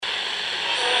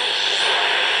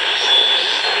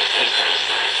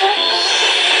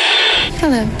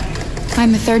Hello.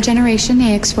 I'm a third-generation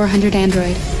AX400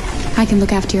 android. I can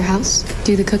look after your house,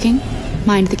 do the cooking,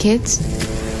 mind the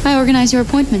kids. I organize your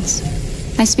appointments.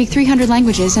 I speak 300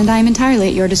 languages, and I am entirely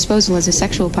at your disposal as a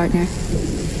sexual partner.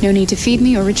 No need to feed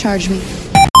me or recharge me.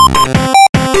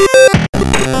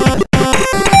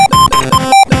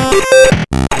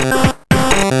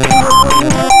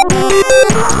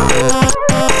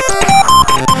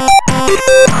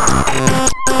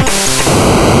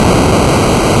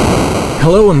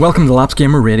 Hello and welcome to Lapsed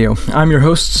Gamer Radio. I'm your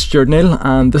host, Stuart Neal,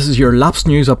 and this is your Lapsed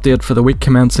News update for the week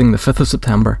commencing the 5th of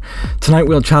September. Tonight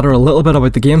we'll chatter a little bit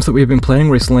about the games that we've been playing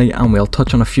recently, and we'll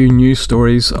touch on a few news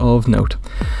stories of note.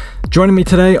 Joining me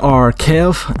today are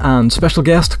Kev and special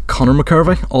guest Connor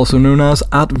McCurvey, also known as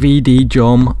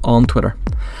 @VDJom on Twitter.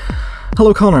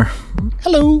 Hello Connor.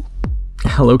 Hello.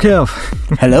 Hello Kev.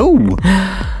 Hello.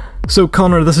 So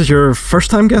Connor, this is your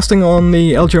first time guesting on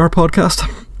the LGR podcast?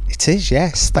 It is,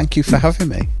 yes. Thank you for having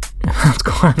me. That's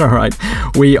quite alright.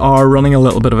 We are running a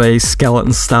little bit of a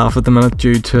skeleton staff at the minute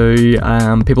due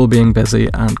to people being busy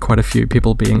and quite a few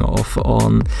people being off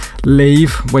on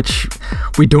leave, which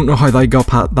we don't know how they got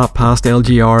that past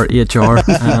LGR, HR,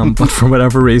 but for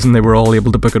whatever reason they were all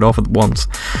able to book it off at once.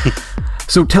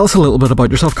 So tell us a little bit about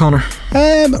yourself, Connor.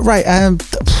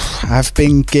 I've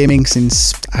been gaming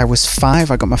since I was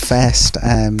 5. I got my first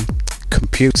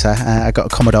computer. I got a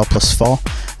Commodore Plus 4,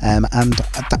 and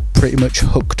that pretty much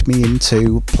hooked me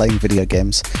into playing video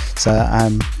games. So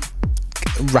I'm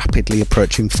rapidly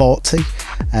approaching 40.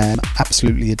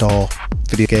 Absolutely adore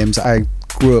video games. I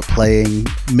grew up playing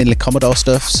mainly Commodore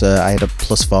stuff, so I had a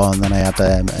Plus 4 and then I had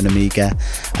an Amiga.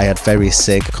 I had various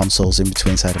Sega consoles in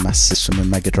between, so I had a Master System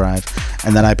and Mega Drive,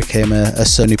 and then I became a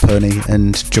Sony pony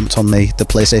and jumped on the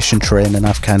PlayStation train, and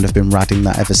I've kind of been riding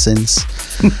that ever since.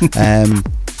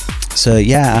 So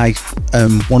yeah, I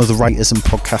am one of the writers and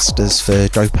podcasters for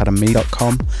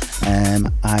joypadandme.com.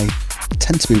 I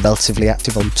tend to be relatively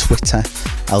active on Twitter.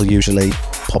 I'll usually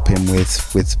pop in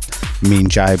with mean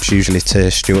jibes, usually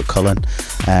to Stuart Cullen,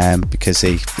 because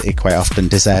he quite often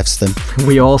deserves them.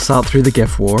 We all sat through the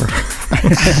GIF war.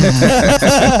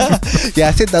 Yeah,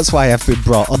 I think that's why I've been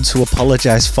brought on, to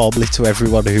apologise formally to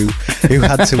everyone who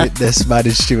had to witness mine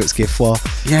and Stuart's GIF war.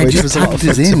 Yeah, which just was a lot of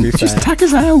fun, in. to be fair. Just tag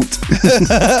us out.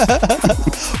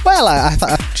 Well, I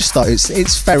just thought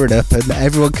it's fair enough, and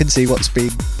everyone can see what's being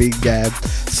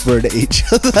thrown at each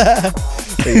other.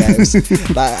 But yeah,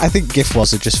 I think GIF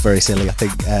wars are just very silly. I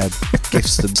think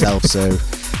GIFs themselves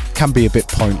can be a bit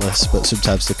pointless, but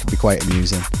sometimes they can be quite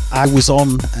amusing. I was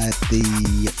on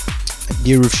the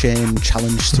Year of Shame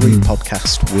Challenge 3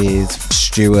 podcast with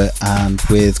Stuart and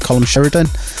with Colin Sheridan,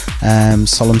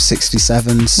 Solemn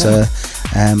 67. So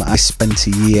I spent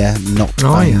a year not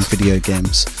playing video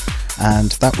games,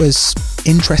 and that was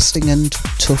interesting and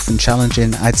tough and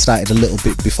challenging. I'd started a little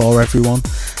bit before everyone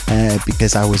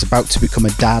because I was about to become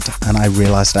a dad, and I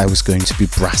realised I was going to be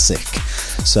brassic,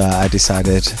 so I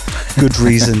decided good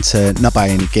reason to not buy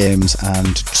any games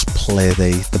and just play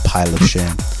the pile of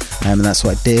shame. And that's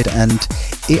what I did, and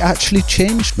it actually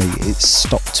changed me. It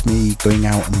stopped me going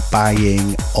out and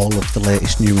buying all of the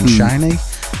latest new and shiny,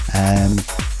 and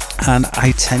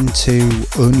I tend to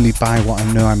only buy what I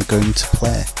know I'm going to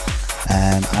play.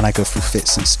 And I go through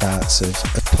fits and starts of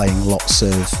playing lots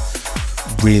of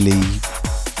really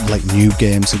like new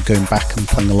games and going back and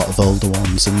playing a lot of older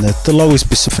ones, and there'll always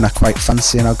be something I quite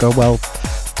fancy and I'll go, well,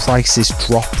 prices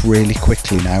drop really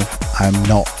quickly now. I'm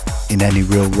not in any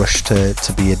real rush to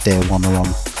be a day one-er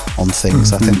on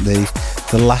things. I think the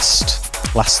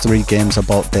last 3 games I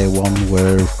bought day one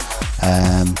were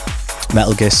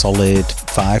Metal Gear Solid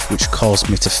 5, which caused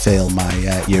me to fail my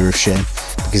Year of Shame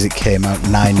because it came out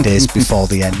 9 days before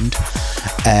the end.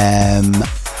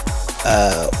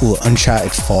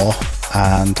 Uncharted 4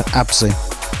 and Abzu,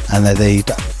 and they're the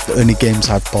only games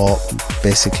I've bought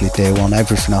basically day one.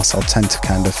 Everything else I'll tend to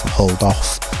kind of hold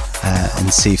off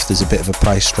and see if there's a bit of a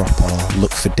price drop or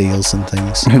look for deals and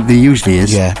things. There usually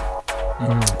is. Yeah,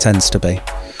 tends to be.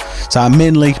 So I'm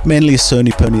mainly a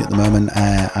Sony pony at the moment.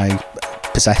 I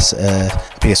possess a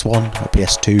PS1, a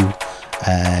PS2,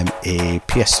 a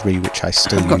PS3, which I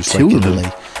still use regularly,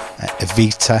 a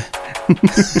Vita.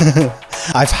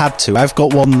 I've had to. I've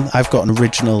got an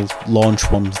original launch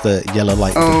one, the Yellow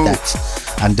Light of Death,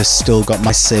 and has still got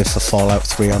my save for Fallout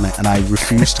 3 on it, and I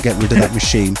refuse to get rid of that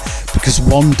machine because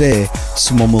one day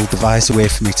someone will devise a way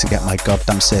for me to get my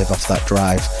goddamn save off that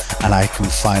drive and I can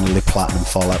finally platinum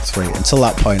Fallout 3. Until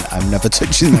that point, I'm never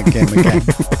touching that game again.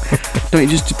 Don't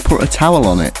you just put a towel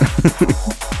on it?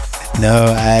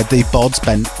 No, the board's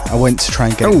bent. I went to try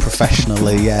and get it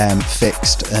professionally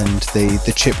fixed, and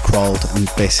the chip crawled, and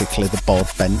basically the board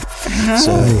bent.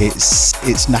 So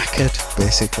it's knackered,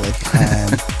 basically.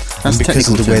 And because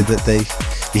of the way that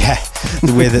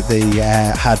the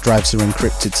hard drives are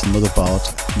encrypted to the motherboard,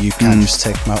 you can't just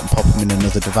take them out and pop them in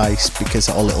another device, because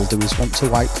all it'll do is want to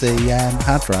wipe the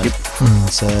hard drive.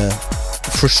 It's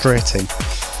frustrating.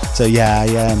 So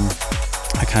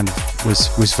I kind of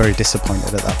was very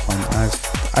disappointed at that point.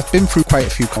 I've been through quite a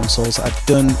few consoles. I've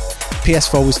done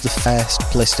PS4 was the first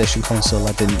PlayStation console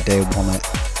I didn't day one it,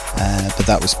 but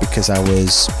that was because I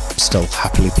was still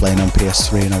happily playing on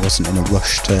PS3 and I wasn't in a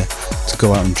rush to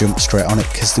go out and jump straight on it,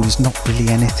 because there was not really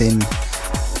anything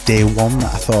day one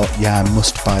that I thought, I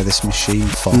must buy this machine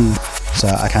for. So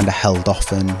I kind of held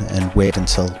off and waited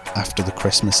until after the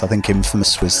Christmas. I think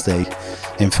Infamous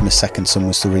Second Son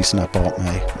was the reason I bought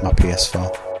my PS4.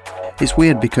 It's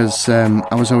weird because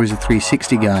I was always a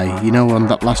 360 guy, on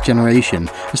that last generation.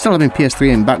 I still having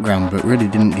PS3 in background, but really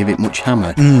didn't give it much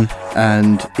hammer.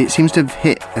 And it seems to have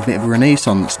hit a bit of a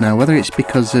renaissance now, whether it's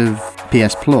because of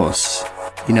PS Plus,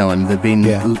 and there have been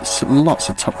lots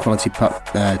of top quality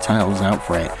titles out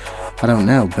for it. I don't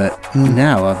know, but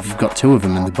now I've got two of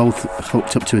them and they're both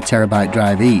hooked up to a terabyte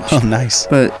drive each. Oh, nice.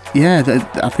 But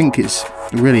I think it's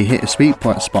really hit a sweet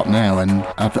spot now, and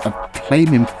I've played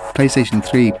in PlayStation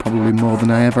 3 probably more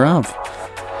than I ever have.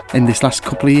 In this last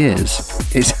couple of years,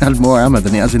 it's had more hammer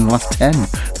than it has in the last 10.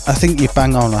 I think you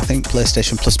bang on. I think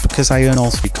PlayStation Plus, because I own all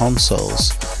three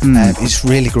consoles, it's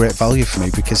really great value for me,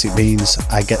 because it means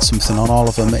I get something on all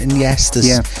of them. And yes,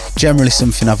 there's generally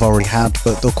something I've already had,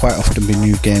 but there'll quite often be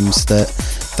new games that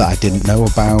I didn't know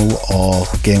about, or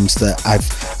games that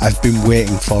I've been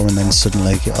waiting for and then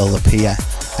suddenly it'll appear.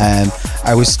 I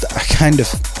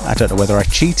don't know whether I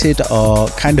cheated or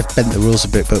kind of bent the rules a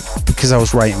bit, but because I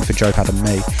was writing for Joypad and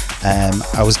Me,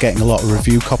 I was getting a lot of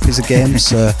review copies of games,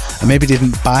 so I maybe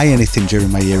didn't buy anything during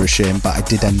my year of shame, but I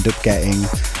did end up getting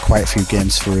quite a few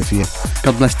games for review.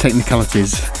 God bless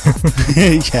technicalities.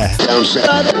 Yeah.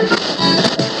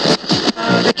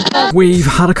 We've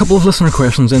had a couple of listener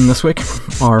questions in this week.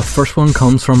 Our first one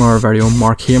comes from our very own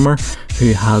Mark Hamer,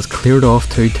 who has cleared off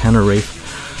to Tenerife.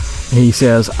 He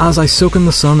says, as I soak in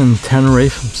the sun in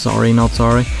Tenerife, sorry not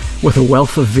sorry, with a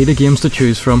wealth of Vita games to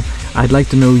choose from, I'd like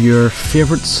to know your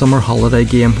favourite summer holiday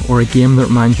game, or a game that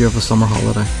reminds you of a summer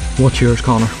holiday. What's yours,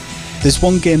 Connor? There's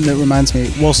one game that reminds me,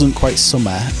 it wasn't quite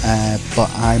summer, but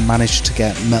I managed to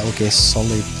get Metal Gear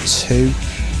Solid 2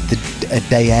 a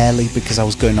day early, because I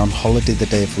was going on holiday the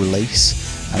day of release,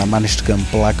 and I managed to go and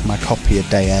blag my copy a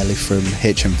day early from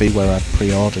HMV where I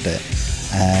pre-ordered it.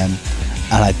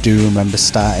 And I do remember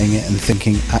starting it and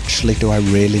thinking, actually, do I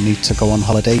really need to go on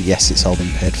holiday? Yes, it's all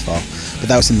been paid for. But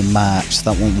that was in the March, so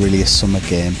that wasn't really a summer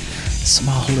game.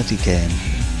 Summer holiday game?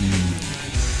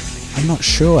 I'm not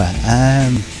sure.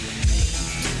 I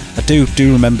do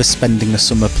remember spending a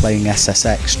summer playing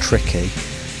SSX Tricky,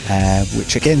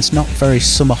 which again is not very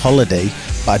summer holiday,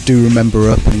 but I do remember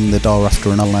opening the door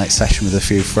after an all-night session with a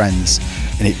few friends,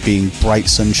 and it being bright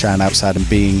sunshine outside and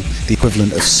being the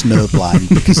equivalent of snowblind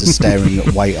because of staring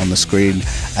at white on the screen,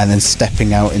 and then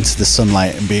stepping out into the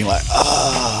sunlight and being like,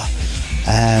 I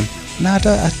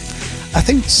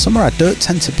think summer I don't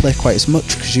tend to play quite as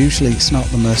much, because usually it's not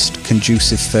the most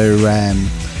conducive for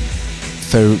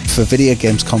video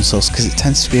games consoles, because it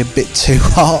tends to be a bit too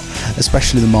hot,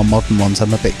 especially the more modern ones.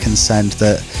 I'm a bit concerned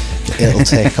that it'll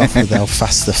take off with how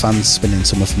fast the fans spinning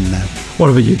some of them now. What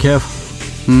about you, Kev?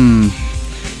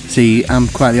 See, I'm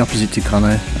quite the opposite to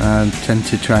Connor. I tend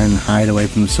to try and hide away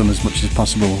from the sun as much as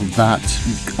possible. That,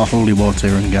 holy water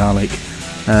and garlic.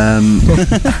 I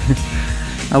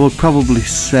would probably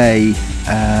say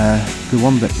the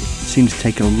one that seemed to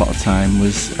take a lot of time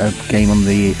was a game on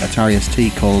the Atari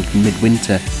ST called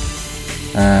Midwinter.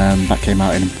 That came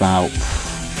out in about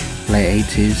late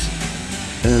 80s,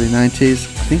 early 90s.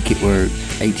 I think it were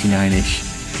 89ish.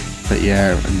 But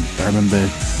yeah, I remember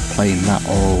playing that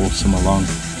all summer long.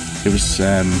 It was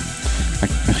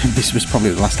this was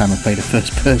probably the last time I played a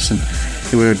first person.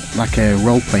 It was like a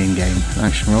role-playing game, an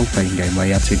action role-playing game, where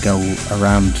you had to go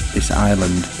around this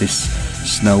island, this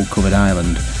snow-covered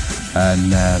island,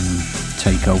 and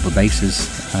take over bases.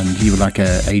 And you were like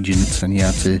an agent, and you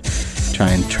had to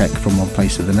try and trek from one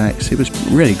place to the next. It was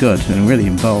really good and really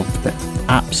involved, but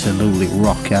absolutely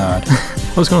rock hard.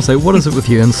 I was going to say, what is it with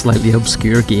you and slightly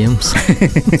obscure games?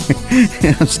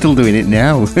 I'm still doing it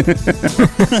now.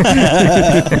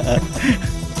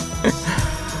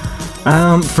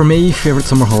 For me, favourite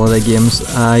summer holiday games,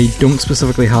 I don't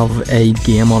specifically have a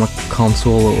game on a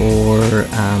console or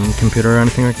computer or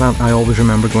anything like that. I always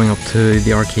remember going up to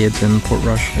the arcades in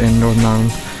Portrush in Northern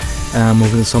Ireland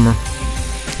over the summer.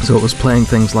 So it was playing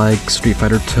things like Street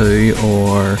Fighter 2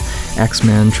 or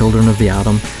X-Men Children of the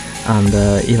Atom, and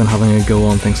even having a go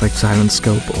on things like Silent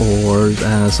Scope or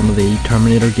some of the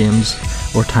Terminator games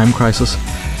or Time Crisis.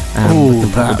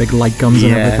 With the big light guns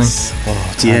and everything.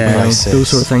 Those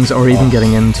sort of things, or even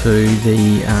getting into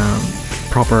the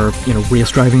proper,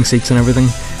 race driving seats and everything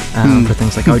for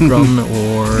things like Outrun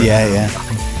or I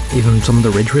think even some of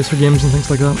the Ridge Racer games and things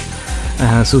like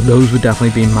that. So those would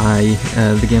definitely be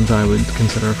the games I would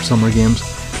consider summer games,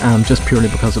 just purely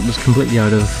because it was completely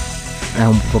out of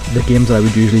the games that I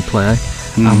would usually play,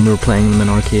 and we were playing them in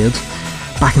arcades.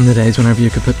 Back in the days, whenever you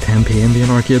could put 10p into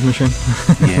an arcade machine,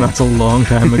 that's a long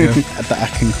time ago. I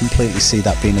can completely see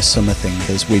that being a summer thing,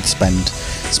 because we'd spend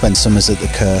summers at the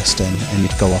Kirsten, and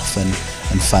you'd go off and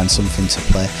find something to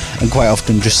play, and quite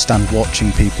often just stand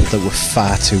watching people that were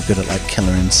far too good at like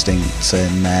Killer Instinct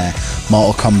and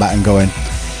Mortal Kombat, and going,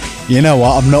 you know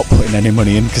what, I'm not putting any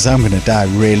money in because I'm going to die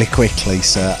really quickly,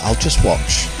 so I'll just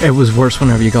watch. It was worse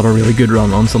whenever you got a really good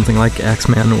run on something like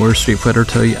X-Men or Street Fighter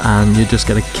 2, and you just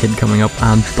get a kid coming up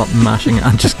and button mashing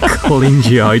and just cleans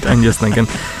you out, and just thinking,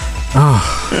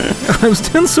 oh, I was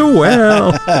doing so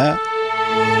well.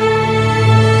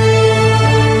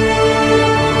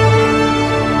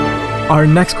 Our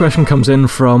next question comes in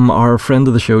from our friend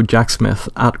of the show, Jack Smith,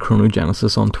 at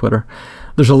Chronogenesis on Twitter.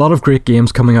 There's a lot of great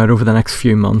games coming out over the next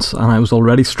few months, and I was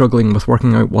already struggling with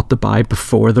working out what to buy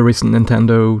before the recent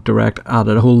Nintendo Direct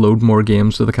added a whole load more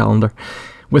games to the calendar.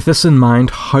 With this in mind,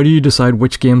 how do you decide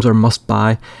which games are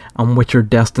must-buy and which are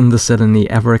destined to sit in the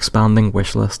ever-expanding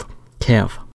wish list?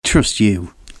 Kev. Trust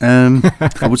you.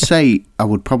 I would say I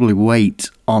would probably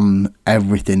wait on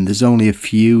everything. There's only a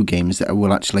few games that I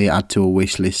will actually add to a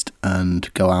wish list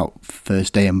and go out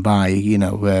first day and buy.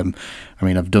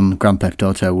 I've done Grand Theft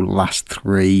Auto last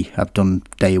 3. I've done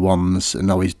day ones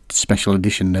and always special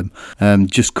edition them.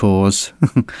 Just Cause,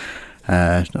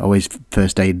 always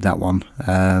first aid that one.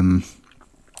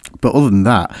 But other than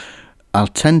that, I'll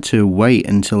tend to wait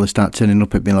until they start turning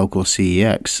up at my local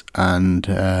CEX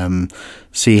and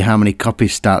see how many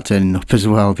copies start turning up as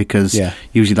well, because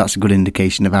usually that's a good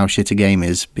indication of how shit a game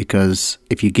is, because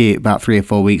if you give it about 3 or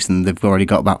 4 weeks and they've already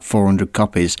got about 400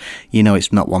 copies, you know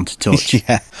it's not one to touch.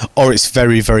 Or it's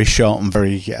very, very short and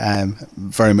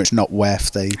very much not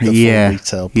worth the full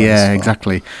retail price. Yeah,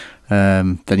 exactly.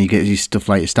 Then you get these stuff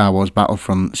like Star Wars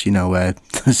Battlefronts, where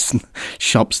there's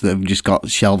shops that have just got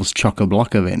shelves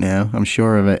chock-a-block of it now. I'm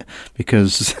sure of it,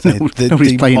 because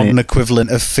nobody's playing modern it.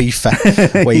 Equivalent of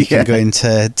FIFA, where you can go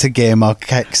into Game or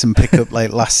Kex and pick up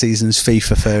like last season's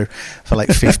FIFA for like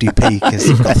 50p, because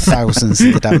they've got thousands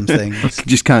of the damn things. You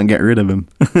just can't get rid of them.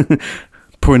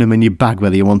 Pouring them in your bag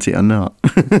whether you want it or not.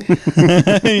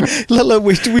 Look,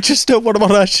 we just don't want them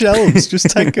on our shelves.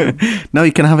 Just take them. No,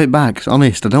 you can have it back.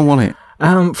 Honest, I don't want it.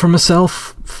 For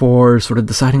myself, for sort of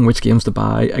deciding which games to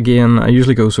buy, again, I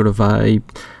usually go sort of by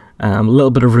a little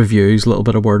bit of reviews, a little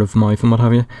bit of word of mouth and what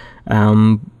have you.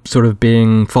 Sort of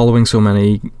following so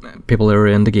many people that are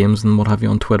into games and what have you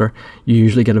on Twitter, you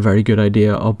usually get a very good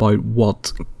idea about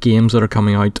what games that are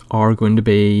coming out are going to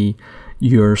be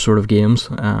your sort of games,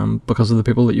 because of the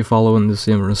people that you follow and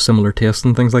the similar tastes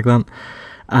and things like that.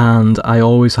 And I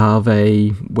always have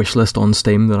a wish list on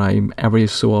Steam that I every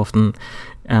so often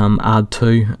add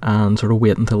to and sort of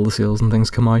wait until the sales and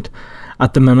things come out.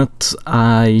 At the minute,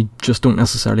 I just don't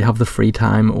necessarily have the free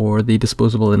time or the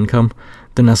disposable income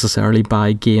to necessarily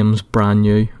buy games brand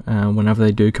new whenever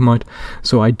they do come out,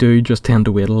 so I do just tend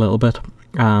to wait a little bit.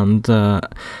 And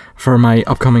for my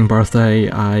upcoming birthday,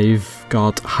 I've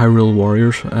got Hyrule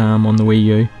Warriors on the Wii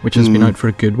U, which has been out for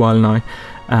a good while now,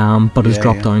 but has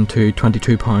dropped down to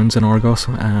 £22 in Argos,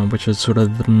 which is sort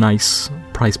of the nice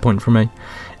price point for me,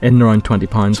 in and around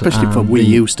 £20. Especially for Wii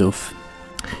U stuff.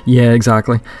 Yeah,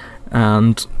 exactly.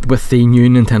 And with the new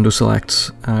Nintendo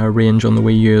Select range on the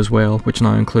Wii U as well, which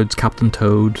now includes Captain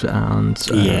Toad and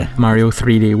Mario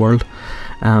 3D World,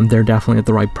 they're definitely at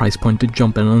the right price point to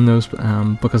jump in on those,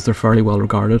 because they're fairly well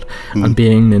regarded, and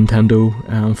being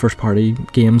Nintendo first party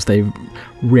games, they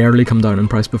rarely come down in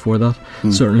price before that.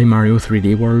 Certainly Mario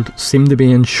 3D World seemed to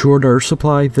be in shorter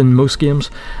supply than most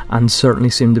games, and certainly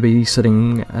seemed to be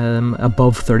sitting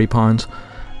above £30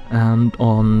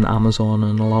 on Amazon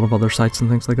and a lot of other sites and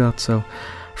things like that. So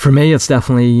For me, it's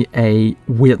definitely a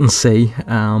wait and see,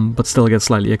 but still get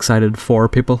slightly excited for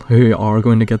people who are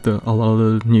going to get a lot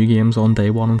of the new games on day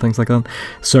one and things like that.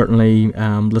 Certainly,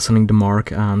 listening to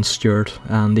Mark and Stuart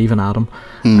and even Adam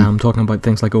talking about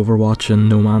things like Overwatch and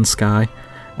No Man's Sky.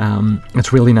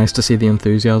 It's really nice to see the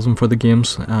enthusiasm for the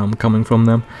games coming from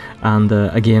them, and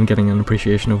again getting an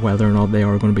appreciation of whether or not they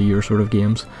are going to be your sort of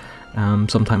games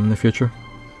sometime in the future.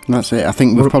 That's it. I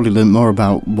think we've probably learned more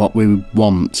about what we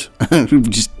want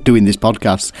just doing this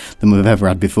podcast than we've ever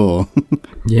had before.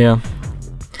 Yeah.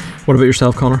 What about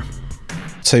yourself, Connor?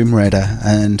 Tomb Raider,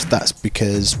 and that's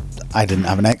because I didn't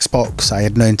have an Xbox. I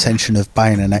had no intention of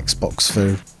buying an Xbox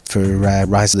for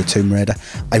Rise of the Tomb Raider.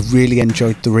 I really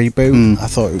enjoyed the reboot. I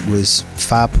thought it was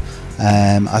fab.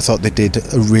 I thought they did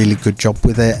a really good job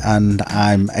with it, and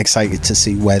I'm excited to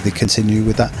see where they continue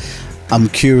with that. I'm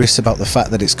curious about the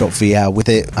fact that it's got VR with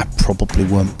it. I probably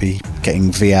won't be getting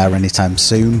VR anytime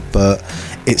soon, but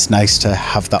it's nice to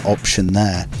have that option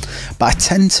there. But I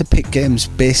tend to pick games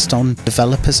based on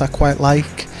developers I quite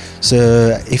like.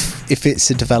 So if it's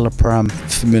a developer I'm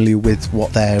familiar with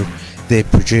what they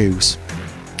produce,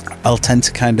 I'll tend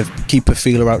to kind of keep a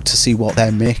feeler out to see what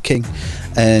they're making,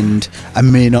 and I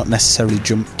may not necessarily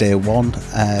jump day one,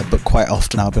 but quite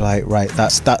often I'll be like, right,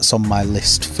 that's on my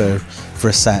list for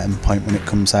a certain point when it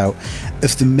comes out.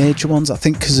 Of the major ones, I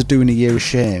think because of doing A Year of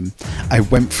Shame, I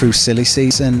went through silly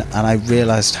season and I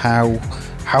realised how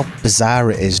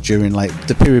bizarre it is during like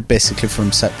the period basically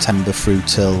from September through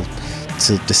till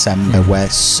December, where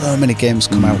so many games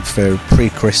come out for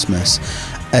pre-Christmas,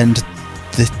 and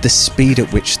the speed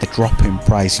at which they drop in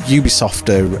price. Ubisoft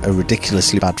are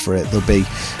ridiculously bad for it. They'll be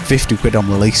 50 quid on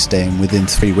release day, and within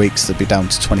 3 weeks they'll be down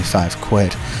to 25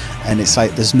 quid. And it's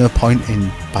like there's no point in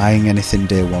buying anything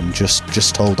day one.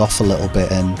 Just hold off a little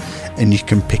bit and you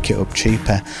can pick it up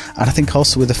cheaper. And I think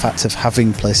also with the fact of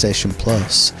having PlayStation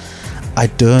Plus, I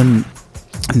don't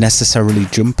necessarily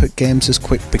jump at games as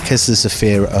quick because there's a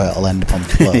fear it'll end up on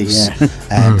Plus.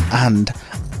 And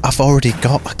I've already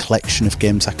got a collection of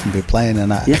games I can be playing,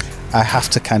 and I have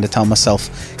to kind of tell myself,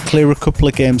 clear a couple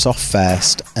of games off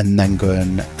first and then go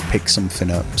and pick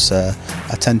something up. So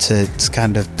I tend to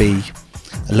kind of be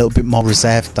a little bit more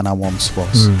reserved than I once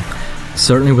was.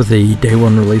 Certainly with the day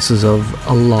one releases of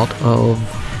a lot of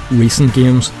recent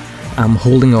games,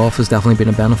 holding off has definitely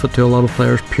been a benefit to a lot of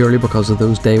players, purely because of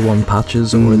those day one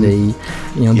patches or the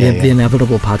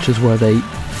inevitable patches where they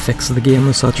fix the game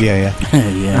as such.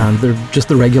 And they're just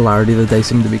the regularity that they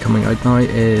seem to be coming out now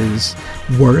is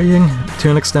worrying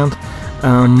to an extent,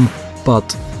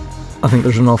 but I think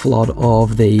there's an awful lot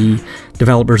of the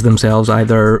developers themselves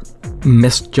either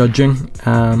misjudging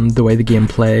the way the game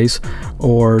plays,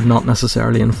 or not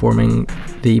necessarily informing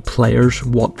the players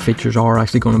what features are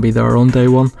actually going to be there on day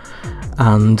one,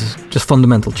 and just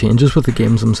fundamental changes with the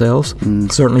games themselves.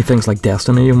 Certainly things like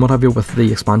Destiny and what have you with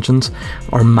the expansions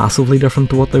are massively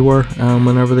different to what they were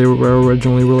whenever they were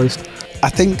originally released. I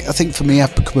think for me,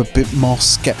 I've become a bit more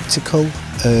sceptical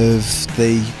of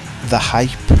the hype.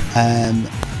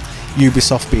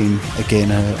 Ubisoft being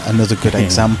again another good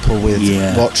example with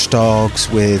Watch Dogs,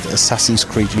 with Assassin's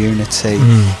Creed Unity,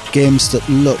 games that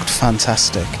looked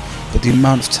fantastic, but the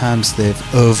amount of times they've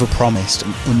overpromised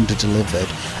and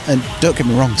underdelivered. And don't get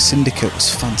me wrong, Syndicate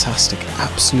was fantastic.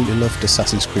 Absolutely loved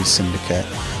Assassin's Creed Syndicate,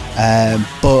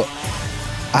 but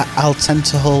I'll tend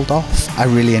to hold off. I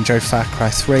really enjoyed Far Cry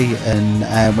 3,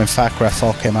 and when Far Cry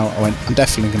 4 came out, I went, I'm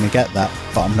definitely going to get that,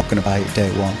 but I'm not going to buy it day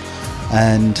one.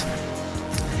 And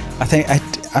I think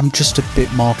I'm just a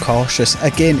bit more cautious.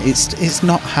 Again, it's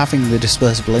not having the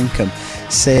disposable income.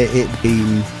 Say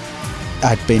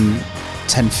I'd been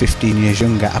 10, 15 years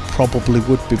younger, I probably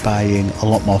would be buying a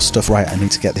lot more stuff. Right, I need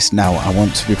to get this now. I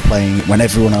want to be playing it when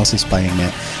everyone else is playing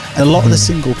it. And a lot of the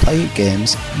single player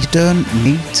games, you don't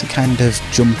need to kind of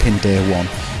jump in day one,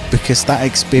 because that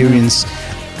experience,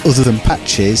 other than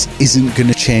patches, isn't going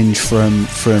to change from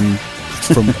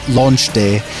launch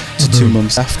day to 2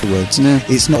 months afterwards.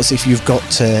 It's not as if you've got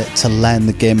to learn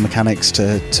the game mechanics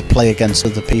to play against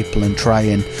other people and try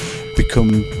and become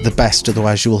the best,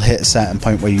 otherwise you will hit a certain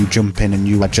point where you jump in and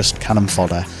you are just cannon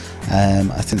fodder.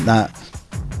 I think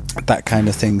that kind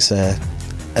of thing's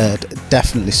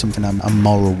definitely something I'm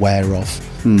more aware of.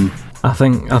 I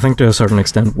think to a certain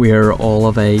extent we're all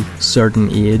of a certain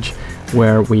age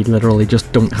where we literally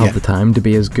just don't have the time to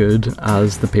be as good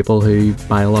as the people who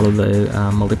buy a lot of the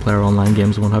multiplayer online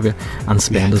games and what have you, and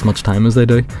spend as much time as they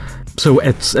do. So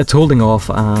it's holding off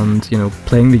and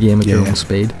playing the game at your own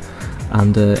speed,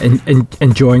 and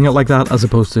enjoying it like that, as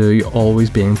opposed to always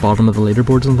being bottom of the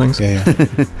leaderboards and things.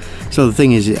 So the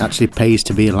thing is, it actually pays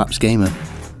to be a lapsed gamer.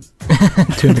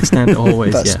 To an extent,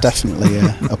 always, That's yes. definitely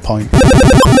a point.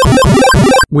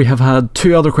 We have had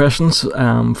 2 other questions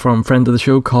from friend of the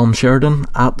show, Colm Sheridan,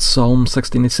 at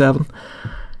Psalm1687.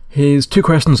 His 2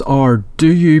 questions are: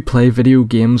 do you play video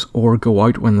games or go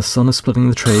out when the sun is splitting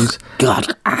the trees?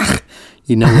 God,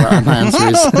 you know what my answer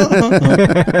is.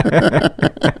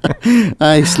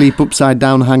 I sleep upside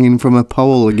down hanging from a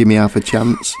pole. Give me half a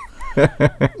chance.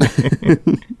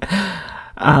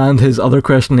 And his other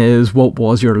question is: what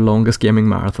was your longest gaming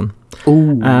marathon?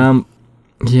 Ooh.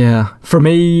 Yeah, for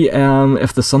me,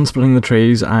 if the sun's splitting the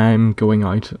trees, I'm going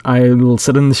out. I will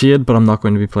sit in the shade, but I'm not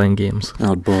going to be playing games.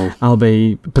 Oddball. I'll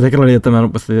be, particularly at the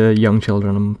minute with the young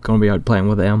children, I'm going to be out playing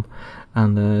with them,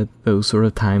 and those sort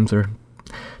of times are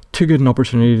too good an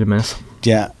opportunity to miss.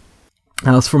 Yeah.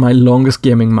 As for my longest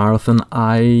gaming marathon,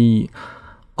 I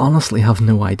honestly have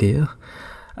no idea.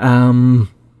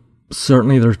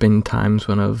 Certainly there's been times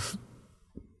when I've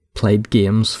played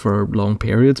games for long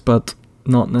periods, but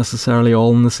not necessarily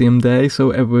all in the same day, so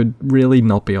it would really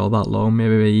not be all that long,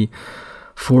 maybe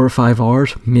 4 or 5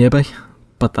 hours, maybe,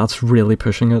 but that's really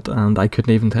pushing it, and I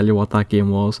couldn't even tell you what that game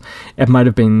was. It might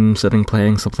have been sitting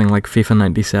playing something like FIFA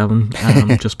 97,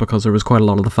 just because there was quite a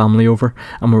lot of the family over,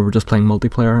 and we were just playing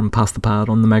multiplayer and passed the pad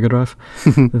on the Mega Drive.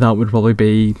 That would probably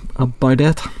be about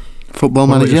it. Football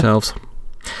What about Manager? yourselves?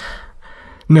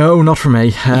 No, not for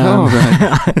me.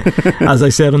 Right. As I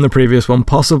said in the previous one,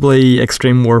 possibly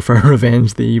Extreme Warfare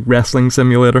Revenge, the wrestling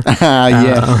simulator.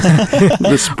 Yeah.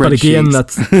 The spreadsheets.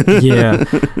 But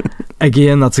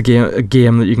again, that's a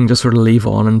game that you can just sort of leave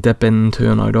on and dip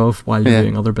into and out of while you're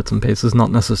doing other bits and pieces.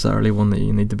 Not necessarily one that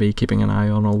you need to be keeping an eye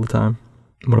on all the time.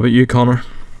 What about you, Connor?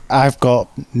 I've got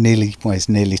nearly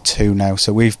 2 now,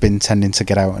 so we've been tending to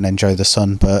get out and enjoy the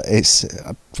sun, but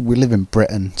we live in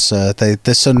Britain, so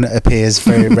the sun appears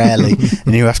very rarely,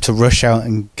 and you have to rush out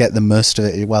and get the most of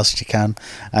it whilst you can.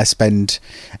 I spend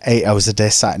 8 hours a day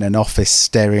sat in an office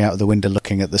staring out of the window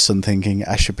looking at the sun thinking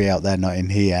I should be out there, not in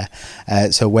here.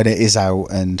 So when it is out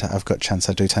and I've got a chance,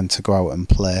 I do tend to go out and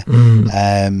play.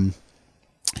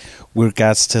 With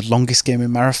regards to longest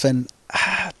gaming marathon,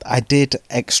 I did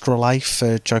Extra Life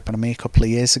for Joy-Con and me a couple of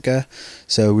years ago.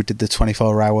 So we did the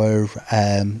 24-hour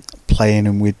playing,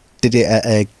 and we did it at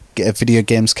a video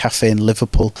games cafe in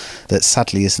Liverpool that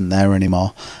sadly isn't there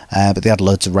anymore. But they had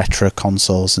loads of retro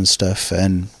consoles and stuff,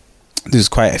 and there was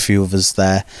quite a few of us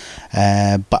there.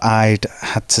 But I'd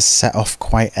had to set off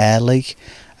quite early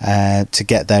to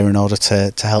get there in order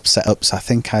to help set up. So I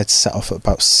think I'd set off at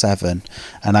about 7,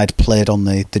 and I'd played on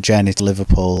the journey to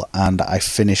Liverpool, and I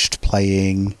finished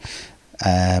playing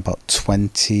about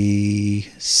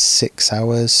 26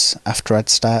 hours after I'd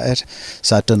started.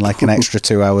 So I'd done like an extra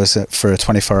 2 hours for a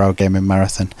 24-hour gaming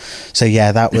marathon. So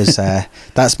yeah, that was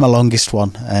that's my longest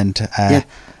one, and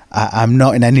I'm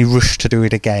not in any rush to do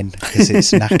it again because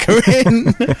it's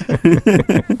knackering.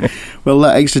 Well,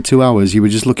 that extra 2 hours, you were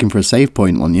just looking for a save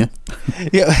point, weren't you?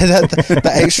 Yeah, that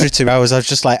extra 2 hours, I was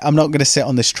just like, I'm not going to sit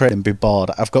on this train and be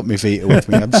bored. I've got my Vita with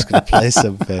me. I'm just going to play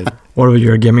something. What about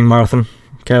your gaming marathon,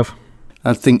 Kev?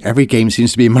 I think every game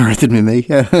seems to be a marathon with me.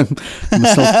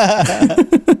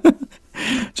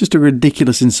 Just a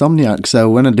ridiculous insomniac, so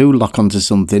when I do lock onto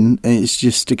something, it's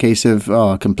just a case of,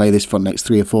 I can play this for the next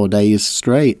 3 or 4 days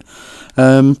straight.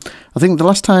 I think the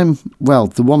last time,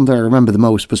 the one that I remember the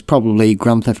most was probably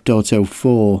Grand Theft Auto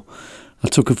 4. I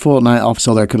took a fortnight off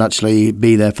so that I could actually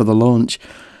be there for the launch.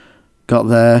 Got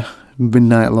there,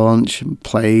 midnight launch,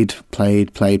 played. By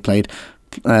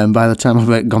the time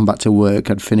I'd gone back to work,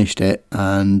 I'd finished it,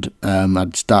 and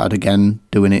I'd started again,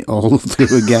 doing it all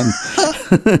through again.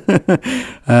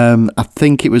 I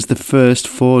think it was the first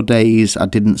 4 days I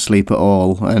didn't sleep at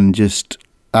all, and just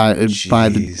by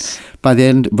the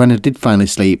end, when I did finally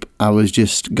sleep, I was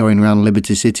just going around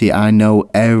Liberty City. I know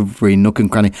every nook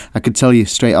and cranny. I could tell you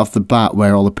straight off the bat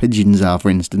where all the pigeons are, for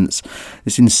instance.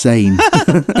 It's insane.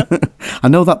 I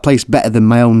know that place better than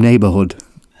my own neighbourhood.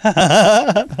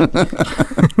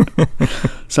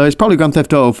 So it's probably Grand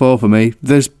Theft Auto 4 for me.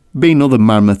 There's been other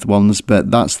mammoth ones,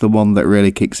 but that's the one that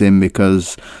really kicks in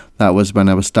because that was when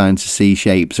I was starting to see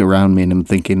shapes around me and I'm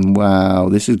thinking, wow,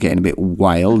 this is getting a bit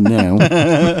wild now.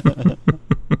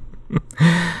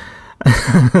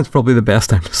 That's probably the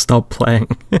best time to stop playing.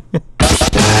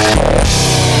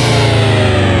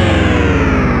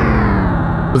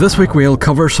 This week we'll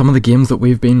cover some of the games that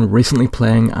we've been recently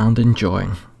playing and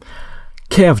enjoying.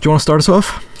 Kev, do you want to start us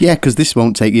off? Yeah, because this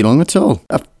won't take you long at all.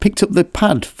 I've picked up the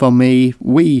pad for me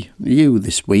Wii U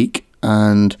this week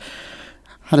and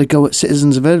had a go at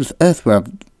Citizens of Earth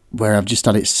where I've just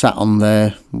had it sat on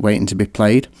there waiting to be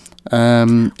played.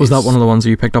 Was that one of the ones that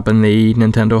you picked up in the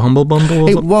Nintendo Humble Bundle?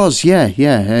 It was, yeah.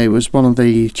 It was one of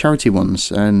the charity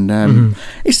ones, and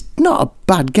it's not a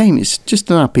bad game. It's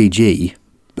just an RPG,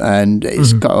 and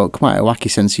it's got quite a wacky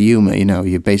sense of humour. You know,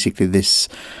 you're basically this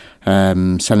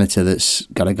senator that's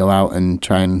got to go out and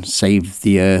try and save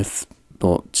the Earth,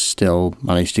 but still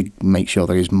manage to make sure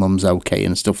that his mum's okay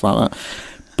and stuff like that.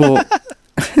 But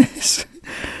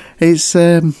it's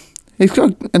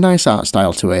got a nice art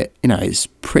style to it. You know, it's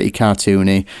pretty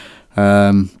cartoony,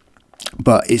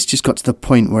 but it's just got to the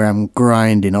point where I'm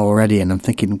grinding already, and I'm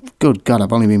thinking, good God,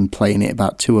 I've only been playing it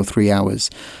about 2 or 3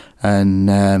 hours,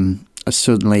 and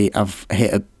suddenly I've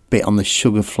hit a bit on the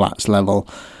sugar flats level,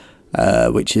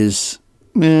 which is,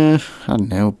 I don't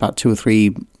know, about 2 or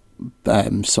 3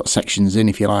 sort of sections in,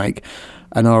 if you like,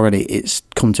 and already it's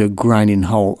come to a grinding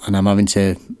halt, and I'm having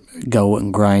to go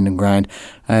and grind,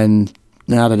 and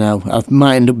I don't know, I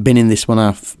might end up binning this one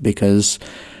off because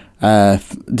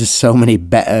there's so many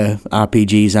better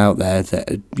RPGs out there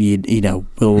that you know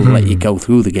will let you go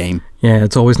through the game. Yeah,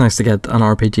 it's always nice to get an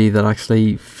RPG that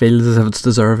actually feels as if it's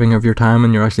deserving of your time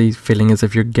and you're actually feeling as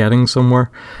if you're getting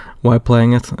somewhere while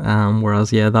playing it.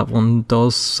 Whereas, yeah, that one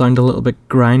does sound a little bit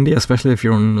grindy, especially if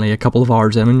you're only a couple of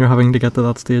hours in and you're having to get to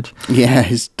that stage. Yeah,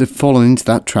 it's fallen into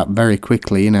that trap very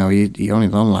quickly. You know, you only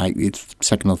done like your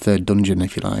second or third dungeon,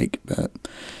 if you like. But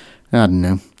I don't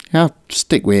know. I'll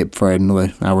stick with it for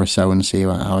another hour or so and see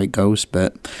how it goes.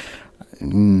 But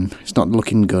it's not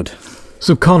looking good.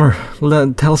 So, Connor,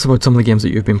 tell us about some of the games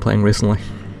that you've been playing recently.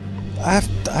 I've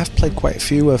played quite a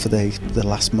few over the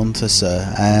last month or so.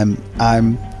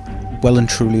 I'm well and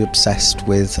truly obsessed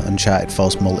with Uncharted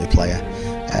 4's multiplayer.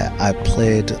 I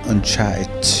played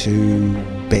Uncharted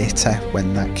 2 beta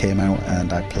when that came out,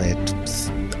 and I played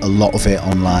a lot of it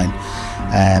online.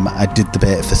 I did the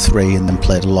beta for 3 and then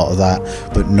played a lot of that,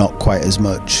 but not quite as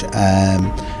much.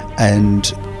 And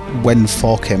when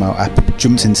 4 came out, I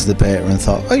jumped into the beta and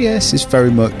thought, oh yes, it's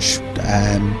very much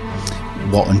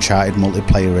what Uncharted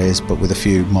multiplayer is, but with a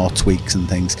few more tweaks and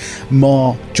things.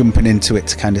 More jumping into it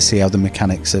to kind of see how the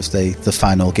mechanics of the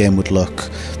final game would look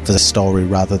for the story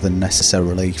rather than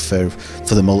necessarily for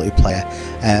the multiplayer.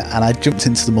 And I jumped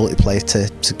into the multiplayer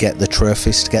to get the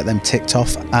trophies, to get them ticked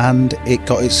off, and it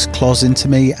got its claws into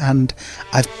me, and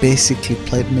I've basically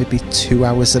played maybe 2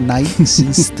 hours a night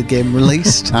since the game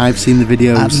released. I've seen the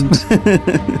videos.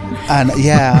 And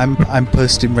yeah, I'm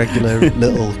posting regular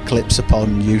little clips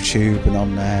upon YouTube and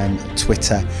on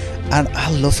Twitter, and I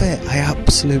love it. I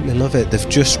absolutely love it. They've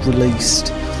just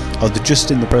released, or they're just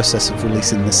in the process of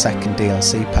releasing the second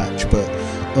DLC patch, but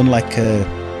unlike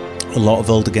a lot of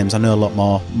older games, I know a lot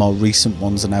more recent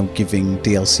ones are now giving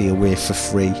DLC away for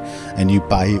free, and you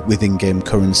buy it with in-game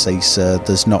currency, so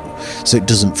it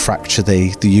doesn't fracture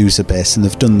the user base. And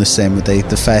they've done the same with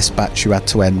the first batch. You had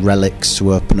to earn relics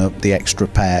to open up the extra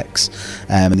perks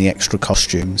and the extra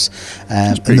costumes,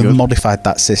 and they've modified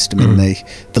that system in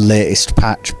the latest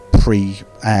patch pre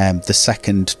the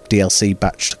second DLC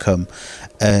batch to come.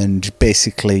 And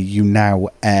basically you now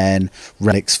earn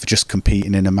relics for just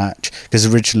competing in a match,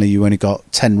 because originally you only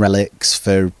got 10 relics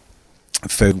for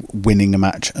winning a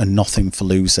match and nothing for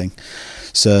losing.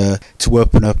 So to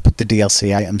open up the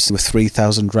DLC items, there were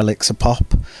 3,000 relics a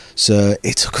pop, so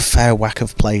it took a fair whack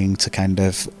of playing to kind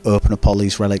of open up all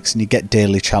these relics. And you get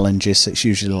daily challenges, so it's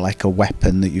usually like a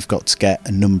weapon that you've got to get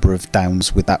a number of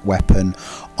downs with that weapon,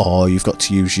 or you've got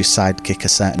to use your sidekick a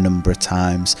certain number of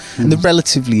times. And they're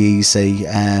relatively easy.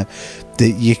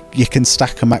 You can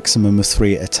stack a maximum of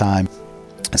 3 at a time.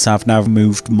 So I've now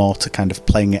moved more to kind of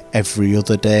playing it every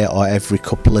other day or every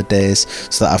couple of days,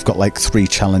 so that I've got like 3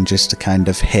 challenges to kind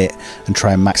of hit and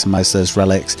try and maximise those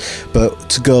relics. But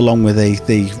to go along with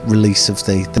the release of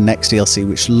the next DLC,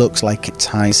 which looks like it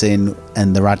ties in,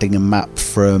 and they're adding a map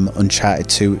from Uncharted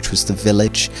 2, which was the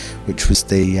village, which was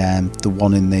the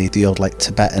one in the old like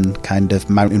Tibetan kind of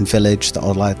mountain village that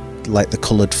are like the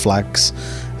coloured flags.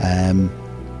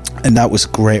 And that was a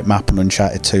great map on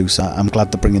Uncharted 2, so I'm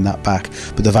glad they're bringing that back.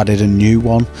 But they've added a new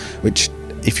one, which,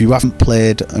 if you haven't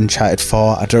played Uncharted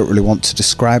 4, I don't really want to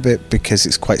describe it because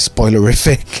it's quite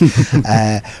spoilerific.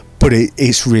 But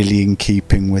it's really in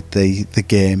keeping with the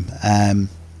game. And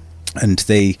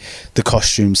the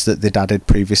costumes that they'd added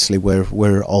previously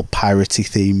were all piratey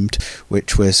themed,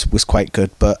 which was quite good.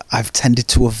 But I've tended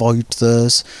to avoid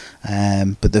those.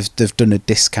 But they've done a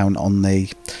discount on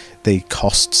the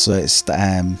cost, so it's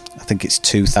I think it's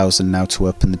 2,000 now to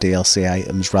open the DLC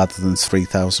items rather than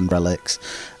 3,000 relics.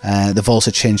 They've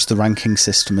also changed the ranking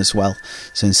system as well,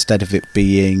 so instead of it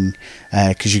being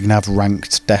because you can have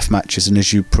ranked death matches, and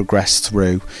as you progress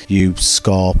through you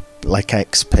score like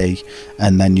XP,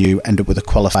 and then you end up with a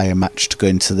qualifier match to go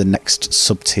into the next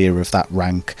sub-tier of that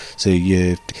rank. So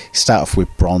you start off with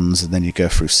bronze, and then you go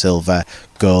through silver,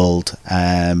 gold,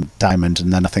 diamond,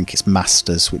 and then I think it's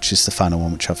masters, which is the final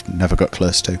one, which I've never got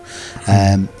close to.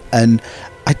 And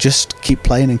I just keep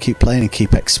playing and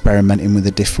keep experimenting with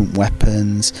the different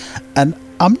weapons, and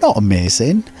I'm not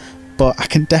amazing, but I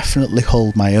can definitely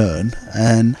hold my own,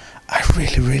 and I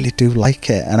really do like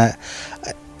it. And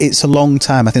it's a long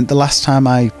time. I think the last time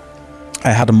I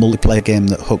had a multiplayer game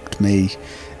that hooked me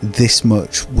this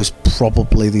much was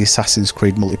probably the Assassin's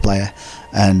Creed multiplayer,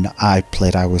 and I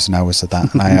played hours and hours of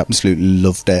that, and I absolutely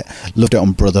loved it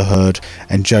on Brotherhood,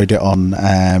 enjoyed it on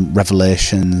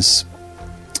Revelations.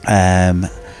 I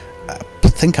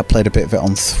think I played a bit of it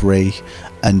on 3,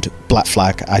 and Black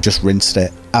Flag, I just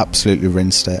absolutely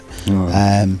rinsed it.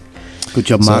 Good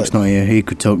job Mark's not here. He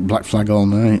could talk Black Flag all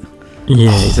night.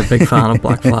 Yeah, he's a big fan of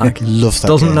Black Flag. Love that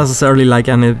Doesn't game. necessarily like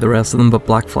any of the rest of them, but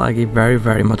Black Flag he very,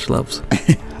 very much loves.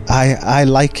 I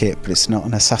like it, but it's not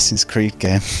an Assassin's Creed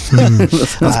game.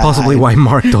 That's possibly why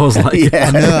Mark does like it.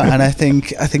 I know, and I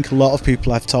think a lot of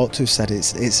people I've talked to have said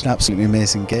it's an absolutely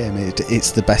amazing game.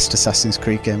 It's the best Assassin's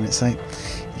Creed game. And it's like,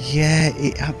 yeah,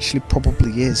 it actually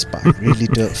probably is, but I really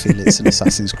don't feel it's an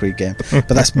Assassin's Creed game. But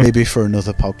that's maybe for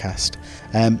another podcast.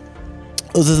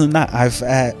 Other than that, I've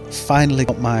finally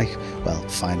got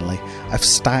I've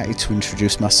started to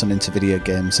introduce my son into video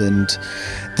games, and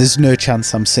there's no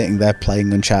chance I'm sitting there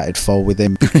playing Uncharted 4 with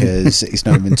him because he's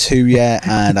not even 2 yet,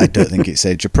 and I don't think it's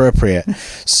age appropriate.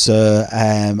 So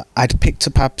I'd picked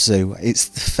up Abzu. It's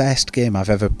the first game I've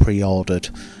ever pre-ordered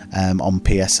on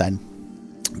PSN,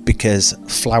 because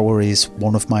Flower is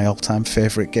one of my all-time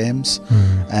favourite games.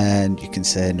 And you can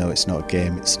say, no, it's not a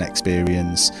game, it's an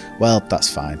experience. Well, that's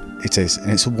fine. It is,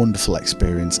 and it's a wonderful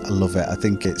experience. I love it. I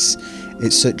think it's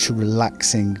such a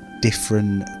relaxing,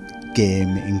 different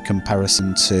game in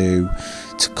comparison to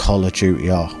Call of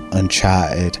Duty or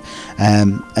Uncharted.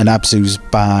 And Abzu's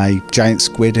by Giant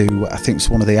Squid, who I think was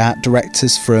one of the art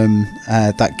directors from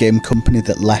that game company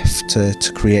that left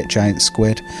to create Giant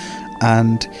Squid.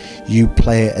 And you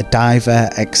play a diver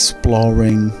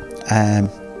exploring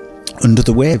under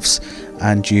the waves,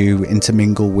 and you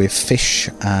intermingle with fish,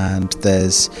 and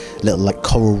there's little like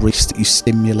coral reefs that you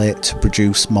stimulate to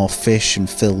produce more fish and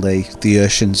fill the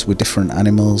oceans with different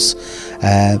animals.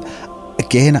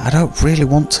 Again, I don't really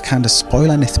want to kind of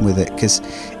spoil anything with it, because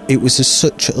it was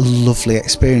such a lovely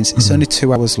experience. It's only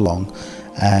 2 hours long,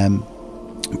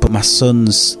 but my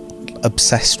son's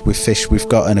obsessed with fish. We've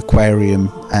got an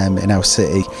aquarium in our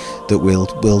city that we'll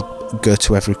go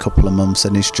to every couple of months,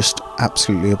 and he's just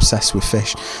absolutely obsessed with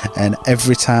fish. And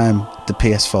every time the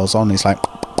PS4's on, he's like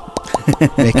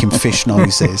making fish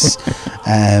noises.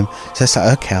 So it's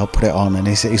like, okay, I'll put it on, and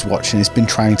he's watching. He's been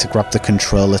trying to grab the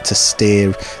controller to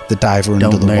steer the diver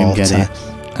under the water. Get it.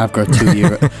 I've got a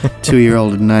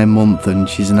 2-year-old and 9 months, and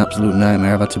she's an absolute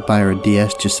nightmare. I've had to buy her a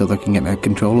DS just so that I can get my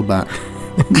controller back.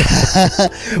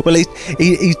 Well,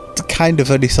 he kind of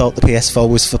only thought the PS4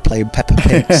 was for playing Peppa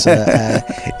Pig, so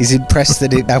he's impressed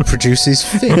that it now produces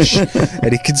fish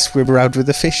and he can swim around with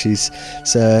the fishes.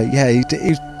 So yeah,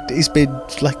 he's been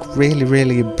like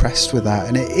really impressed with that,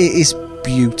 and it is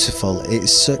beautiful.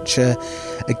 It's such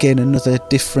another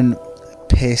different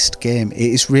paced game. It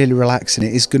is really relaxing.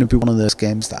 It is going to be one of those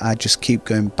games that I just keep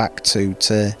going back to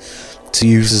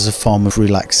use as a form of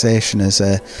relaxation, as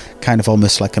a kind of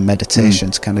almost like a meditation,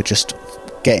 to kind of just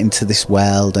get into this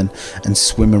world and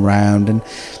swim around. And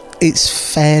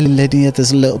it's fairly linear.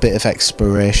 There's a little bit of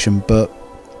exploration, but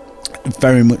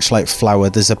very much like Flower,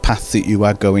 there's a path that you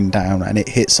are going down, and it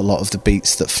hits a lot of the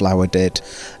beats that Flower did.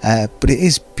 But it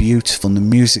is beautiful, and the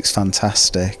music's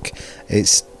fantastic.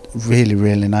 It's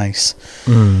really nice.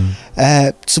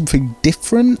 Something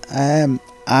different.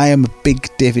 I am a big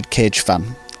David Cage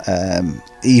fan.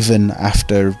 Even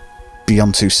after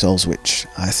Beyond Two Souls, which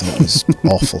I thought was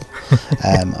awful.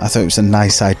 I thought it was a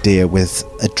nice idea with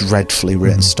a dreadfully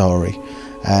written story.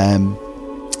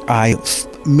 I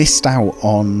missed out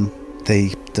on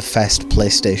the first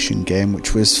PlayStation game,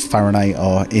 which was Fahrenheit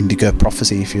or Indigo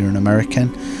Prophecy if you're an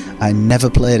American. I never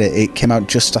played it. It came out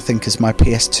just, I think, as my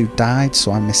PS2 died,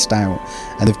 so I missed out.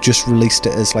 And they've just released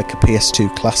it as like a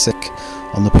PS2 classic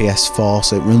on the PS4,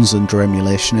 so it runs under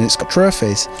emulation, and it's got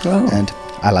trophies. Oh. And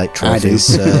I like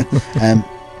trophies.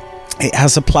 It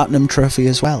has a platinum trophy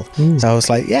as well. So I was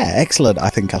like, yeah, excellent, I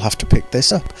think I'll have to pick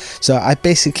this up. So I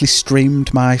basically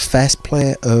streamed my first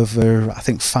play over, I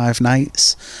think, 5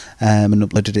 nights, and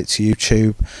uploaded it to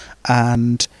YouTube,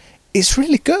 and it's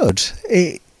really good.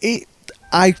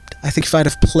 I think if I'd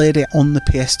have played it on the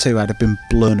PS2, I'd have been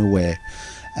blown away.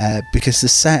 because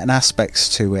there's certain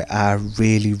aspects to it are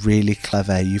really, really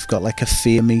clever. You've got like a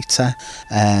fear meter,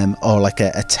 or like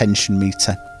a tension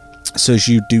meter. So as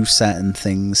you do certain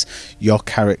things, your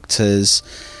character's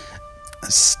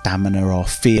stamina or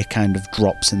fear kind of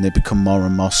drops, and they become more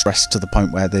and more stressed to the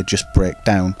point where they just break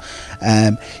down.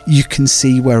 You can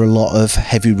see where a lot of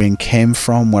Heavy Rain came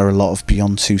from, where a lot of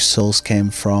Beyond Two Souls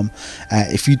came from.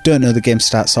 If you don't know, the game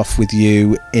starts off with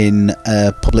you in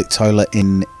a public toilet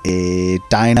in a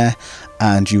diner,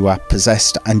 and you are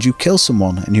possessed, and you kill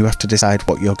someone, and you have to decide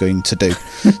what you're going to do.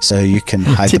 So you can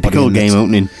hide the body. Typical game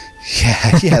opening.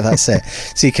 Yeah, that's it.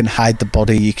 So you can hide the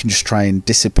body, you can just try and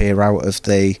disappear out of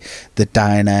the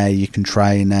diner, you can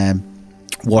try and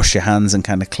wash your hands and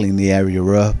kind of clean the area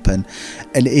up, and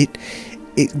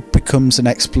it becomes an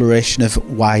exploration of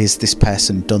why has this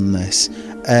person done this,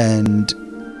 and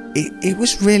it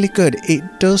was really good.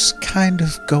 It does kind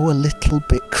of go a little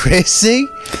bit crazy,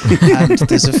 and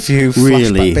there's a few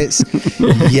flashback bits.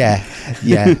 Yeah,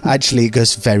 actually it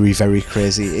goes very, very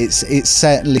crazy. It's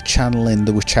certainly channeling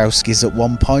the Wachowskis at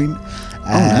one point.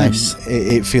 Nice.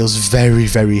 It feels very,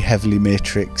 very heavily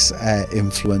Matrix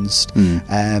influenced.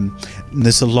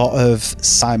 There's a lot of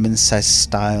Simon Says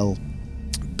style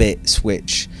bits,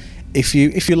 which if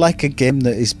you like a game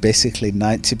that is basically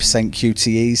 90%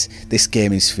 QTEs, this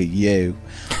game is for you.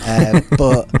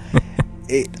 But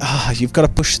you've got to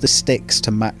push the sticks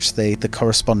to match the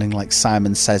corresponding like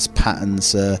Simon Says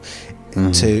patterns to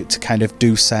kind of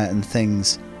do certain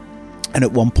things. And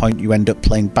at one point you end up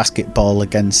playing basketball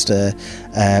against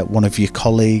one of your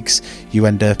colleagues. You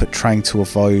end up trying to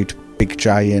avoid big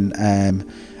giant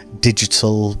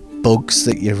digital bugs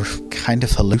that you're kind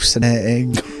of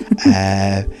hallucinating.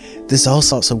 There's all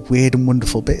sorts of weird and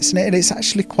wonderful bits in it, and it's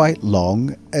actually quite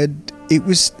long, and it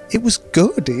was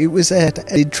good. It was an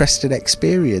interesting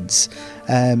experience.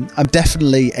 I'm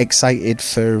definitely excited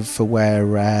for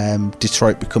where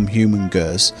Detroit Become Human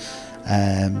goes,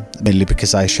 mainly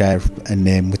because I share a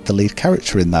name with the lead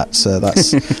character in that, so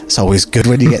that's it's always good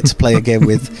when you get to play a game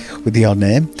with your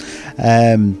name.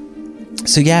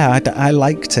 So yeah, I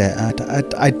liked it.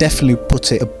 I definitely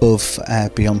put it above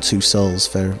Beyond Two Souls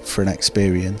for an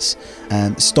experience.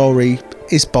 Story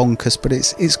is bonkers, but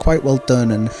it's quite well done,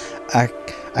 and I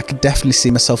could definitely see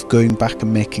myself going back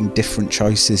and making different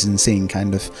choices and seeing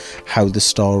kind of how the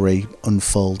story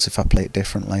unfolds if I play it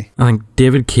differently. I think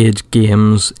David Cage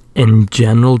games in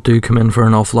general do come in for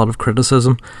an awful lot of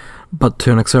criticism, but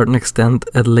to a certain extent,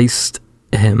 at least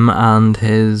him and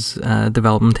his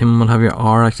development team and what have you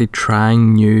are actually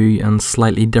trying new and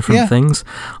slightly different things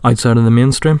outside of the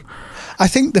mainstream. I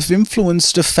think they've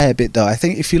influenced a fair bit though. I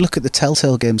think if you look at the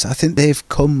Telltale games, I think they've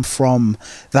come from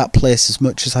that place as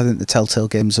much as I think the Telltale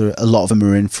games a lot of them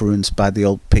are influenced by the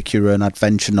old pick your own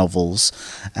adventure novels.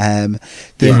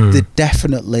 They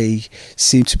definitely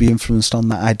seem to be influenced on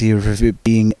that idea of it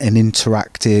being an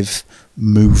interactive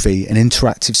movie, an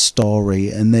interactive story,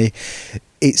 and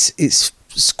it's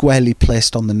squarely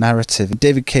placed on the narrative. And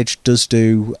David Cage does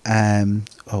do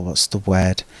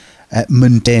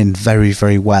mundane very,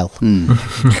 very well.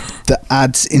 That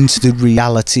adds into the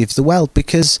reality of the world,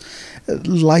 because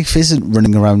life isn't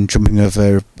running around jumping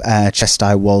over chest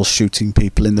high walls shooting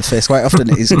people in the face. Quite often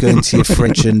it is going to your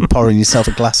fridge and pouring yourself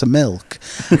a glass of milk,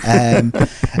 and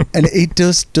it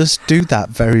does do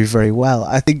that very, very well.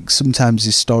 I think sometimes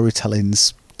his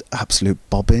storytelling's absolute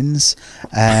bobbins,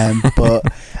 but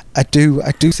I do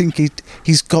think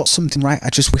he's got something right. I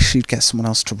just wish he'd get someone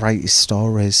else to write his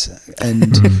stories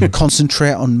and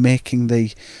concentrate on making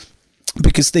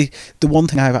because the one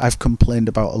thing I've complained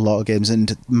about a lot of games,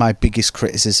 and my biggest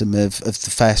criticism of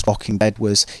the first Walking Dead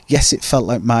was, yes, it felt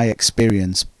like my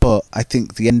experience, but I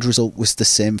think the end result was the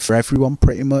same for everyone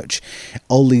pretty much.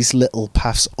 All these little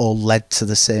paths all led to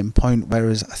the same point,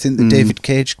 whereas I think the David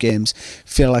Cage games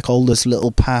feel like all those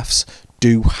little paths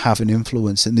do have an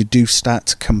influence, and they do start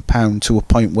to compound to a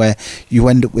point where you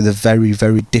end up with a very,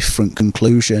 very different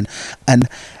conclusion. And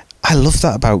I love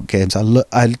that about games.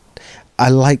 I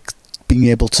like being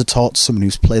able to talk to someone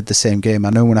who's played the same game.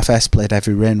 I know when I first played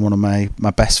Heavy Rain, one of my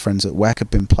best friends at work had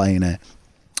been playing it,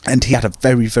 and he had a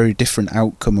very, very different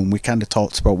outcome, and we kind of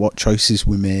talked about what choices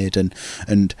we made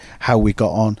and how we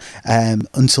got on.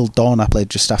 Until Dawn I played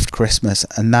just after Christmas,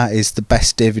 and that is the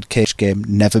best David Cage game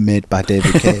never made by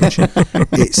David Cage.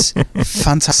 It's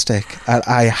fantastic.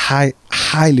 I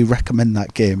highly recommend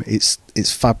that game. It's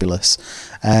fabulous.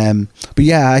 But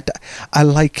yeah, I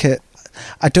like it.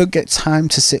 I don't get time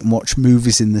to sit and watch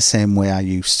movies in the same way I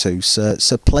used to,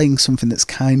 so playing something that's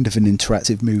kind of an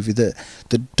interactive movie that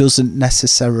doesn't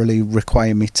necessarily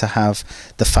require me to have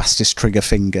the fastest trigger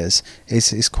fingers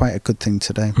is quite a good thing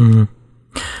to do.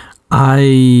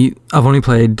 I've only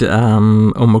played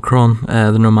Omicron,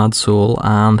 the Nomad Soul,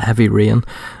 and Heavy Rain,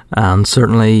 and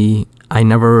certainly I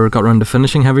never got around to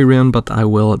finishing Heavy Rain, but I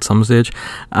will at some stage.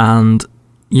 And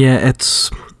yeah,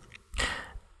 it's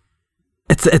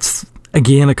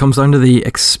again, it comes down to the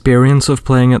experience of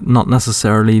playing it, not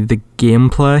necessarily the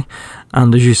gameplay.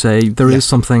 And as you say, there is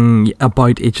something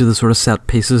about each of the sort of set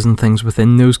pieces and things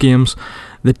within those games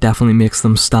that definitely makes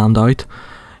them stand out.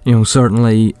 You know,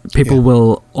 certainly people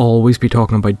will always be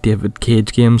talking about David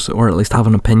Cage games, or at least have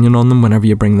an opinion on them whenever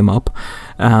you bring them up,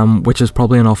 which is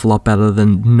probably an awful lot better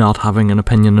than not having an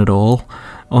opinion at all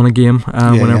on a game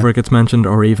whenever it gets mentioned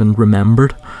or even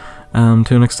remembered.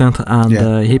 To an extent,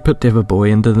 and he put David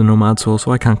Bowie into the Nomad Soul,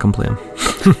 so I can't complain.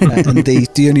 And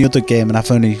the only other game, and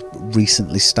I've only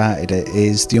recently started it,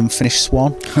 is The Unfinished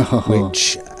Swan,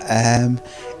 which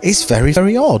is very,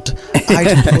 very odd.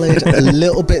 I played a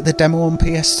little bit of the demo on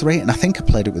PS3, and I think I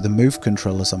played it with the Move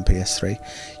controllers on PS3.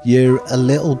 You're a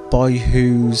little boy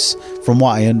who's, from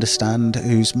what I understand,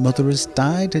 whose mother has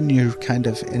died, and you're kind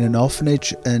of in an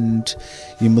orphanage, and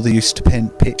your mother used to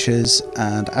paint pictures,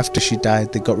 and after she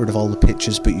died they got rid of all the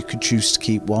pictures, but you could choose to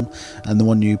keep one, and the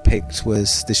one you picked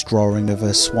was this drawing of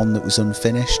a swan that was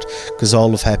unfinished, because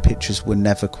all of her pictures were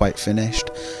never quite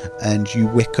finished, and you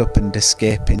wick up and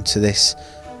escape into this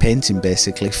painting,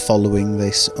 basically following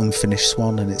this unfinished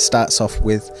swan. And it starts off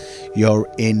with you're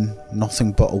in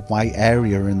nothing but a white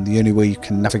area, and the only way you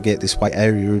can navigate this white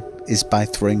area is by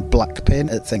throwing black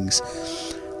paint at things.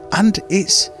 And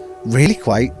it's really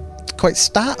quite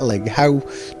startling how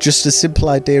just a simple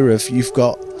idea of you've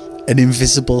got an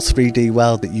invisible 3D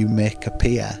world that you make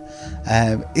appear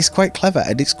is quite clever,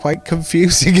 and it's quite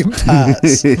confusing in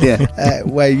parts.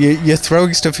 Where you're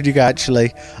throwing stuff and you go,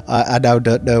 actually, I now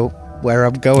don't know where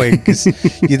I'm going, because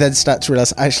you then start to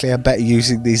realise, actually, I'm better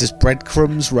using these as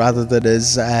breadcrumbs rather than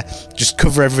as just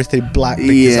cover everything black,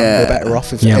 because I'm better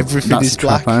off if everything is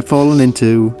black. I've fallen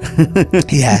into.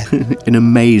 In a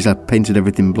maze, I painted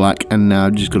everything black, and now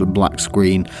I've just got a black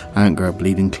screen. I ain't got a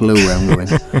bleeding clue where I'm going.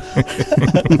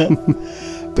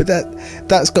 But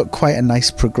that's got quite a nice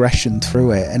progression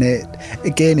through it, and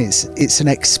it's an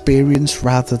experience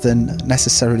rather than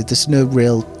necessarily. There's no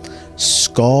real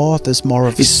score. There's more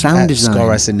of a sound design.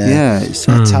 Score as in it's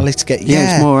tally to get.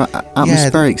 It's more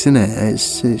atmospheric, isn't it?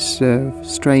 It's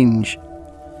strange.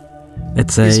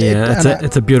 It's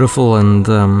a beautiful and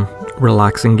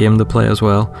relaxing game to play as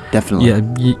well. Definitely. Yeah,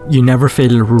 you never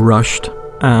feel rushed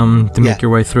to make your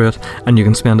way through it, and you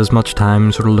can spend as much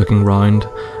time sort of looking round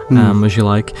as you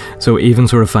like. So even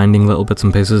sort of finding little bits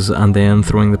and pieces and then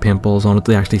throwing the paintballs on it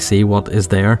to actually see what is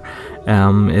there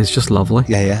is just lovely.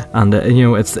 And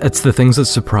it's the things that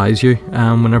surprise you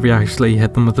whenever you actually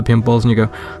hit them with the paintballs and you go,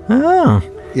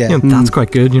 that's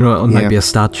quite good. It might be a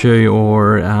statue,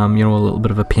 or a little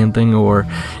bit of a painting, or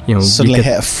suddenly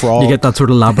hit a frog. You get that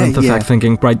sort of labyrinth effect,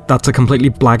 thinking, right, that's a completely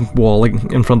blank wall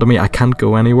in front of me, I can't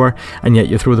go anywhere, and yet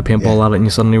you throw the paintball at it and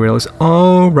you suddenly realise,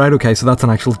 oh right, okay, so that's an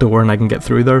actual door and I can get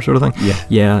through there, sort of thing.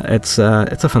 It's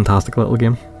a fantastic little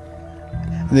game.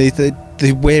 Because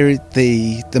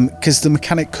the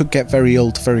mechanic could get very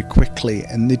old very quickly,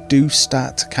 and they do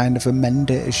start to kind of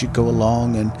amend it as you go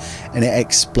along, and it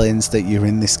explains that you're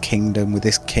in this kingdom with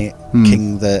this king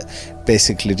that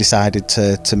basically decided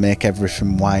to make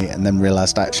everything white, and then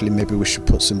realised actually maybe we should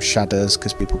put some shadows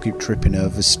because people keep tripping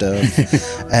over stuff.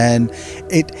 And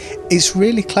it's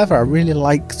really clever. I really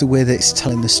like the way that it's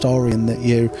telling the story, and that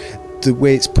the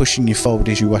way it's pushing you forward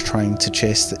is you are trying to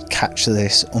catch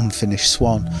this unfinished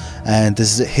swan, and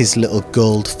there's his little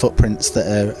gold footprints that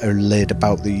are laid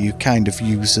about that you kind of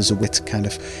use as a way to kind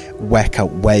of work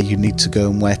out where you need to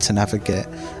go and where to navigate.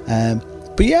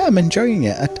 But yeah, I'm enjoying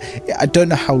it. I don't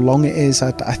know how long it is.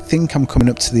 I think I'm coming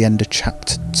up to the end of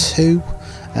chapter 2.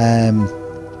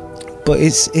 But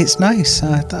it's nice.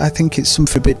 I think it's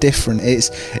something a bit different. It's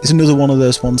another one of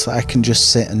those ones that I can just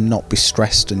sit and not be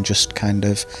stressed and just kind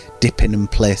of dip in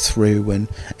and play through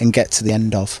and get to the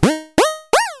end of.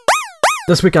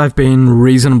 This week I've been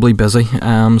reasonably busy,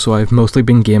 so I've mostly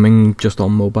been gaming just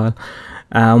on mobile.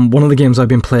 One of the games I've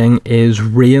been playing is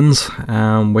Reigns,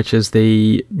 which is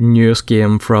the newest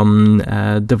game from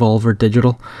Devolver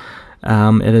Digital.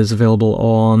 It is available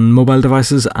on mobile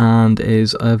devices and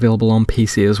is available on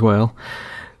PC as well.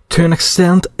 To an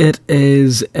extent, it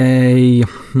is it's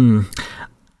an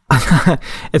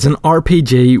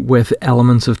RPG with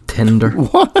elements of Tinder.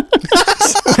 What?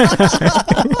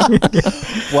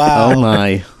 Wow! Oh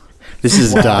my! This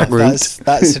is a dark route.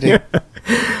 That's it.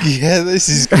 Yeah, this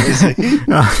is crazy.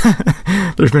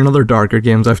 There's been other darker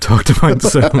games I've talked about.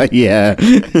 So yeah.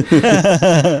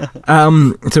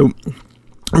 So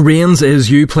Reigns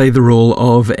is you play the role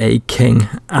of a king,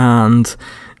 and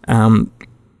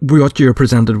what you're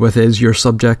presented with is your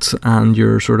subjects and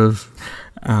your sort of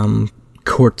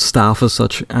court staff as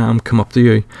such come up to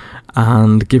you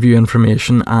and give you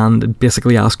information and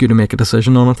basically ask you to make a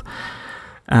decision on it.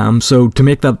 So to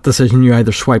make that decision, you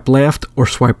either swipe left or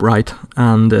swipe right,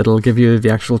 and it'll give you the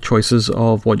actual choices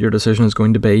of what your decision is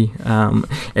going to be.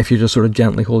 If you just sort of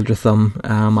gently hold your thumb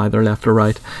either left or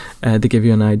right to give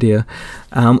you an idea.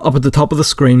 Up at the top of the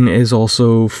screen is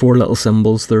also 4 little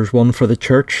symbols. There's one for the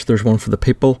church, there's one for the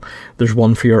people, there's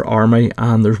one for your army,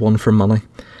 and there's one for money.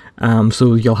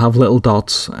 So you'll have little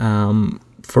dots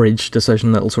for each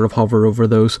decision that'll sort of hover over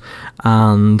those,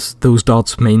 and those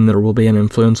dots mean there will be an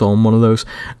influence on one of those.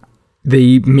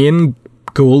 The main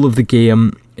goal of the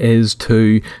game is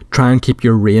to try and keep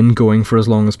your reign going for as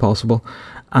long as possible,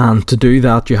 and to do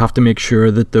that you have to make sure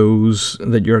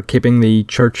that you're keeping the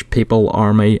church, people,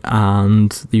 army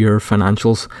and your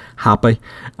financials happy,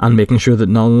 and making sure that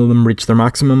none of them reach their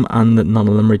maximum and that none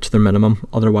of them reach their minimum,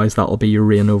 otherwise that'll be your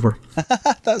reign over.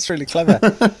 That's really clever.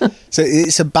 So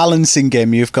it's a balancing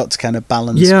game. You've got to kind of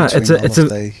balance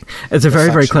it's a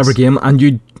very, very clever game,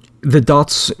 and the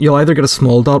dots, you'll either get a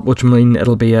small dot, which will mean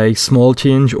it'll be a small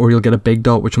change, or you'll get a big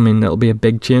dot, which will mean it'll be a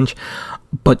big change,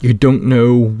 but you don't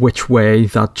know which way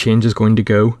that change is going to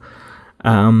go.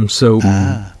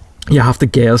 You have to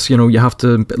guess, you have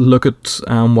to look at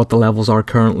what the levels are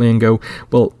currently and go,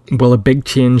 well, will a big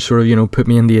change sort of, put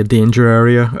me in the danger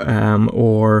area,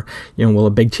 or, will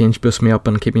a big change boost me up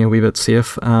and keep me a wee bit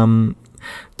safe,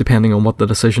 depending on what the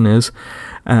decision is.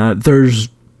 There's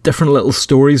different little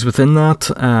stories within that,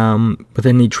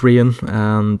 within each reign,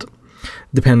 and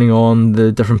depending on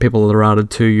the different people that are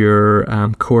added to your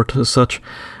court as such.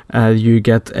 You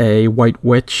get a white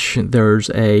witch, there's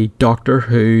a doctor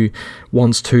who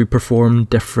wants to perform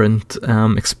different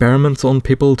experiments on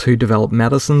people to develop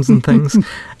medicines and things.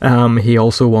 He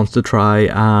also wants to try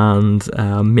and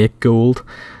make gold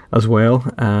as well.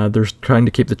 They're trying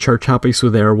to keep the church happy, so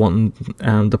they're wanting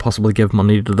to possibly give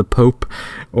money to the Pope,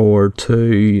 or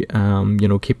to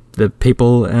keep the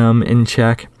people in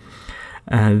check.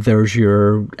 There's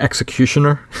your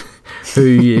executioner,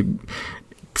 who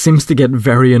seems to get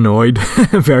very annoyed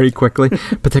very quickly,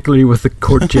 particularly with the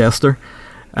court jester.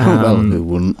 Who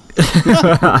wouldn't?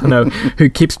 I know, who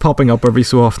keeps popping up every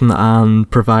so often and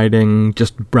providing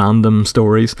just random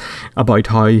stories about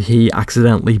how he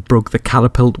accidentally broke the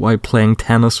catapult while playing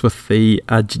tennis with the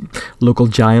local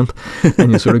giant,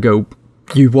 and you sort of go,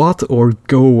 you what? Or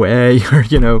go away, or so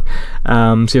you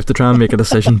have to try and make a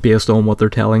decision based on what they're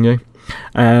telling you.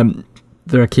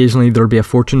 There'll be a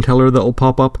fortune teller that'll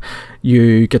pop up.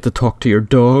 You get to talk to your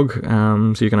dog,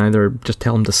 so you can either just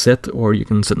tell him to sit, or you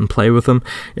can sit and play with him.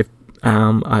 If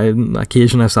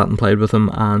occasionally I sat and played with him,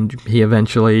 and he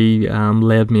eventually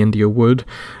led me into a wood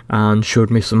and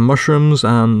showed me some mushrooms,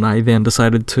 and I then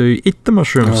decided to eat the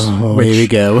mushrooms. Oh, here we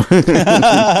go.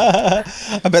 I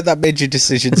bet that made your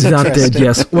decisions interesting. That did,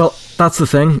 yes. Well, that's the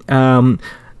thing.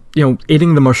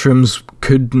 Eating the mushrooms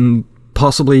could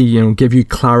possibly give you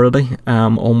clarity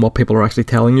on what people are actually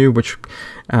telling you, which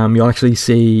you'll actually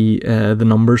see the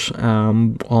numbers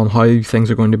on how things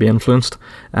are going to be influenced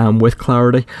with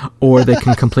clarity, or they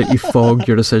can completely fog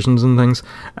your decisions and things.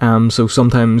 So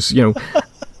sometimes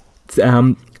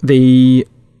the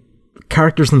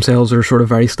characters themselves are sort of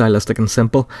very stylistic and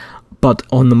simple, but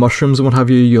on the mushrooms and what have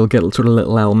you, you'll get sort of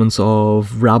little elements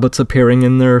of rabbits appearing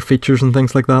in their features and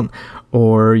things like that,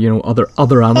 or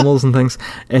other animals and things.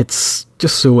 It's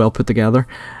just so well put together.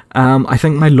 I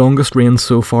think my longest reign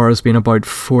so far has been about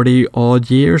 40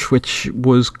 odd years, which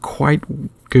was quite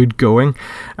good going,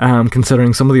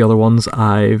 considering some of the other ones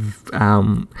I've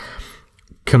done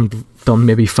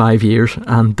maybe 5 years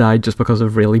and died just because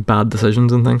of really bad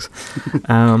decisions and things.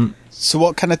 So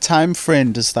what kind of time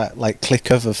frame does that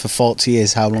click over for 40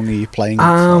 years? How long are you playing it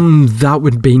for? That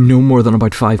would be no more than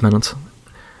about 5 minutes.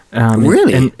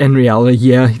 Really? In reality,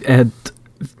 yeah.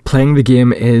 Playing the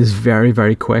game is very,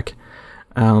 very quick.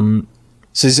 So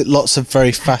is it lots of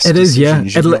very fast It is, yeah.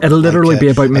 decisions? It'll literally be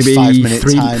about maybe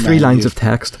three lines of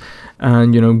text.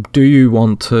 And, do you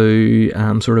want to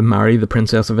sort of marry the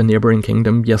princess of a neighbouring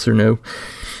kingdom, yes or no?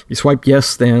 You swipe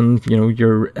yes, then,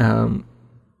 your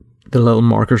the little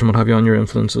markers and what have you on your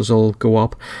influences will go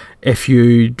up. If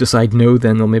you decide no,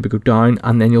 then they'll maybe go down,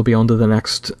 and then you'll be on to the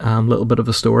next little bit of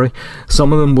a story.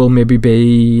 Some of them will maybe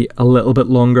be a little bit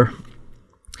longer,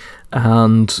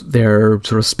 and they're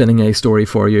sort of spinning a story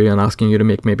for you and asking you to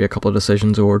make maybe a couple of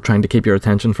decisions, or trying to keep your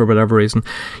attention for whatever reason.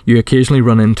 You occasionally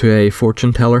run into a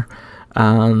fortune teller,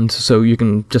 and so you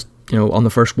can just, on the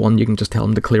first one you can just tell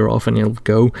them to clear off and you'll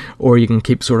go, or you can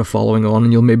keep sort of following on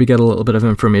and you'll maybe get a little bit of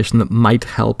information that might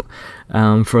help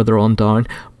further on down.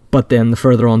 But then the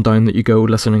further on down that you go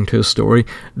listening to a story,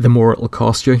 the more it'll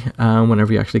cost you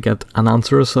whenever you actually get an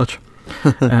answer as such.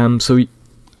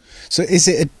 So is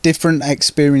it a different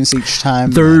experience each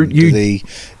time? Do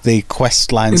the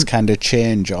quest lines kind of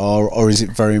change, or is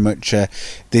it very much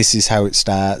this is how it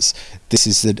starts,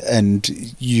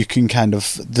 and you can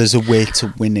there's a way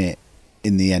to win it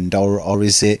in the end, or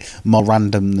is it more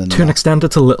random than that? To an extent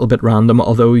it's a little bit random,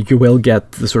 although you will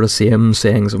get the sort of same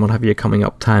sayings and what have you coming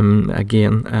up time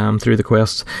again through the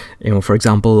quests. For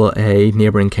example, a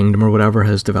neighbouring kingdom or whatever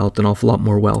has developed an awful lot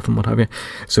more wealth and what have you,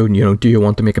 so do you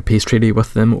want to make a peace treaty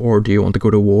with them, or do you want to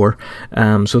go to war?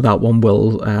 So that one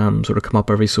will sort of come up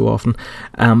every so often,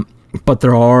 but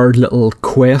there are little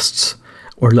quests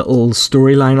or little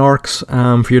storyline arcs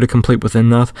for you to complete within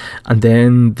that, and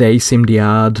then they seem to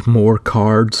add more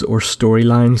cards or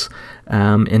storylines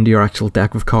into your actual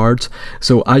deck of cards.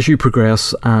 So as you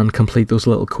progress and complete those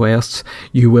little quests,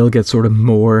 you will get sort of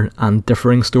more and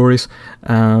differing stories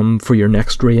for your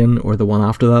next reign or the one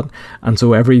after that, and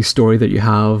so every story that you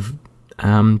have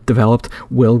developed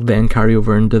will then carry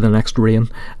over into the next reign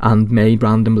and may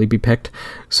randomly be picked.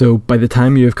 So by the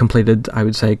time you have completed, I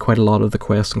would say, quite a lot of the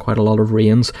quests and quite a lot of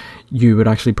reigns, you would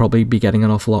actually probably be getting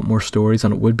an awful lot more stories,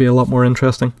 and it would be a lot more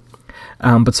interesting.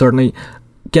 But certainly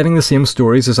getting the same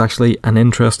stories is actually an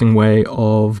interesting way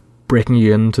of breaking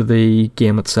you into the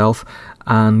game itself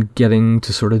and getting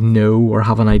to sort of know or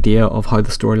have an idea of how the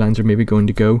storylines are maybe going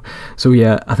to go. So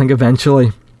yeah, I think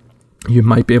eventually you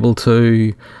might be able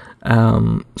to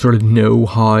sort of know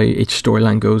how each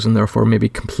storyline goes, and therefore maybe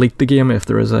complete the game if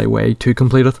there is a way to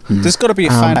complete it. There's got to be a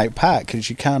finite part,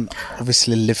 because you can't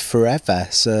obviously live forever,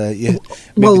 so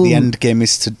the end game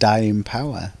is to die in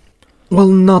power. Well,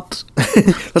 not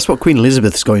that's what Queen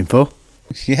Elizabeth's going for.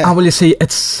 Yeah. Well, you see,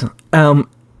 it's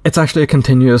actually a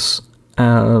continuous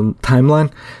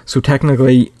timeline, so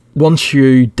technically once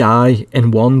you die in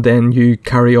one, then you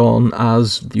carry on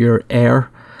as your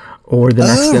heir, or the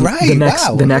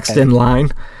next in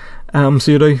line. So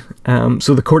you do.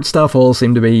 So the court staff all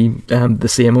seem to be the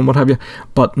same and what have you.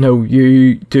 But no,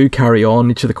 you do carry on.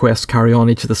 Each of the quests carry on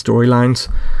each of the storylines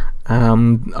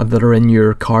that are in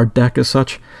your card deck as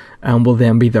such, and will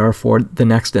then be there for the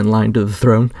next in line to the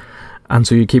throne. And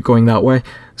so you keep going that way.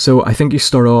 So I think you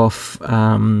start off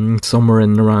somewhere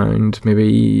in around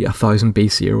maybe 1000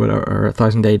 BC or whatever, or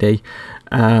 1000 AD.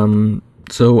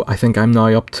 So I think I'm now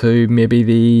up to maybe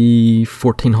the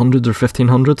 1400s or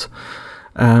 1500s.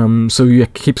 So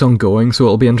it keeps on going. So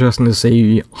it'll be interesting to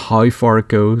see how far it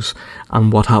goes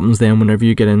and what happens then whenever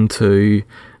you get into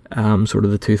sort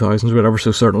of the 2000s or whatever.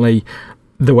 So certainly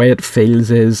the way it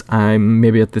feels is I'm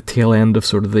maybe at the tail end of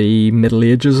sort of the Middle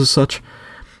Ages as such,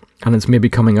 and it's maybe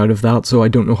coming out of that. So I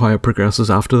don't know how it progresses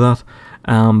after that.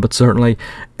 But certainly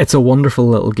it's a wonderful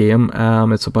little game.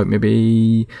 It's about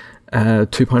maybe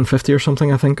 £2.50 or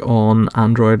something, I think, on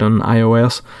Android and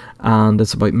iOS, and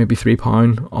it's about maybe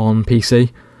 £3 on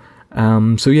PC.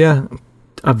 So yeah,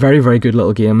 a very, very good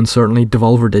little game, and certainly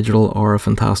Devolver Digital are a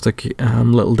fantastic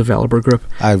little developer group.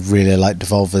 I really like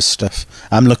Devolver's stuff.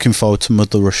 I'm looking forward to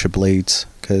Mother Russia Bleeds,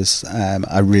 because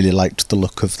I really liked the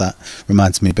look of that.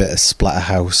 Reminds me a bit of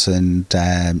Splatterhouse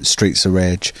and Streets of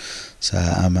Rage. So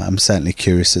I'm certainly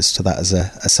curious as to that as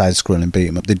a side-scrolling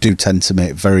beat-em-up. They do tend to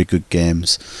make very good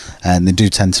games, and they do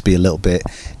tend to be a little bit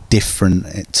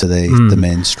different to the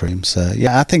mainstream. So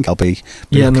yeah, I think I'll be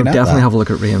looking at definitely that. Have a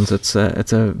look at Reigns. It's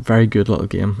a very good little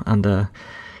game, and a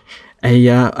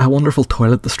wonderful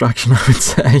toilet distraction, I would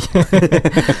say.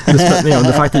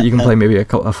 The fact that you can play maybe a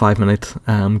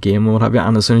 5-minute game or what have you,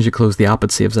 and as soon as you close the app,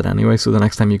 it saves it anyway. So the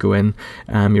next time you go in,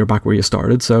 you're back where you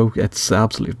started. So it's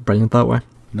absolutely brilliant that way.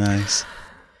 Nice.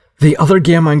 The other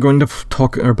game I'm going to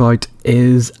talk about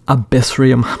is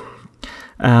Abyssrium.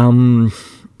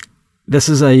 This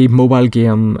is a mobile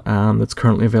game that's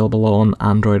currently available on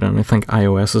Android and I think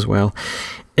iOS as well.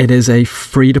 It is a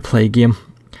free-to-play game,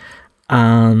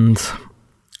 and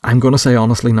I'm going to say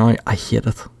honestly now, I hate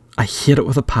it. I hate it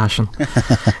with a passion.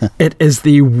 It is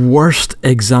the worst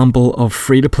example of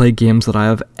free-to-play games that I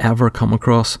have ever come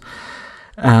across.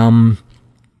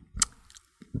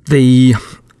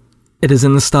 It is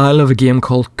in the style of a game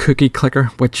called Cookie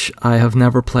Clicker, which I have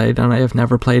never played, and I have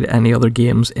never played any other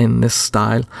games in this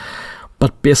style.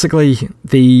 But basically,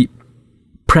 the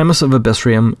premise of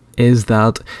Abyssrium is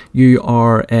that you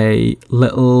are a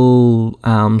little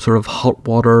sort of hot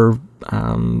water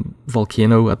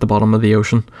volcano at the bottom of the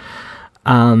ocean,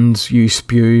 and you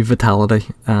spew vitality,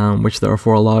 which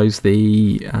therefore allows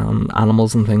the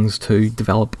animals and things to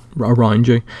develop around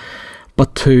you.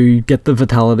 But to get the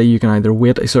vitality, you can either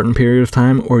wait a certain period of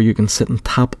time, or you can sit and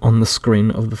tap on the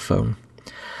screen of the phone.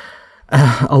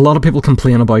 A lot of people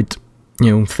complain about,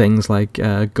 things like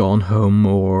Gone Home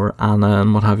or Anna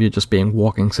and what have you just being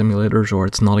walking simulators, or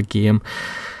it's not a game.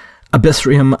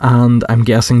 Abyssrium, and I'm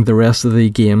guessing the rest of the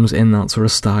games in that sort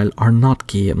of style, are not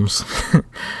games.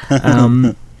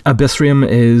 Abyssrium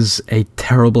is a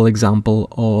terrible example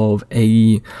of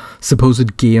a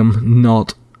supposed game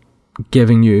not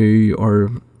giving you,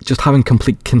 or just having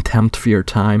complete contempt for your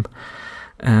time.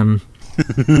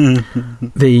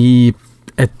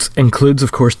 It includes,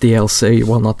 of course, DLC.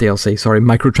 Well, not DLC, sorry,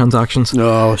 microtransactions.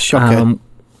 Oh, shocking.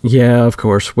 Yeah, of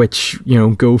course, which,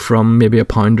 go from maybe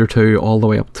 £1 or £2 all the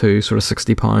way up to sort of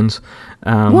 £60.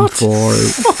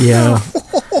 What? Yeah,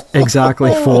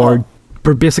 exactly, for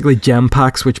basically gem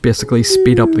packs, which basically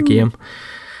speed up the game.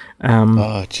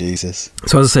 Oh, Jesus.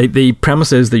 So as I say, the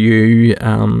premise is that you,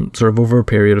 sort of over a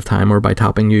period of time, or by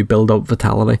tapping, you build up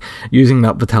vitality. Using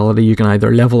that vitality, you can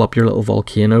either level up your little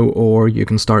volcano, or you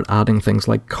can start adding things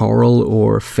like coral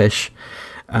or fish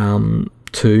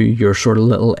to your sort of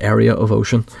little area of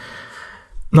ocean.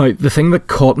 Now, the thing that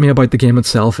caught me about the game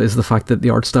itself is the fact that the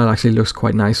art style actually looks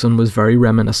quite nice and was very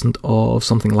reminiscent of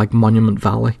something like Monument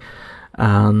Valley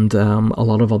and a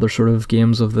lot of other sort of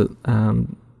games of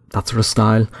that sort of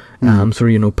style,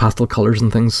 sort of, pastel colours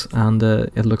and things, and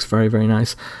it looks very, very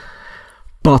nice.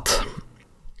 But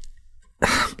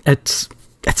it's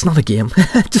not a game.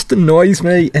 It just annoys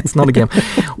me. It's not a game.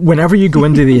 Whenever you go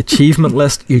into the achievement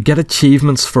list, you get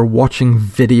achievements for watching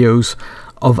videos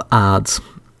of ads.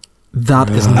 That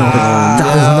is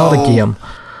not a game.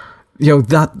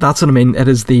 That's what I mean. It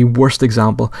is the worst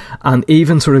example. And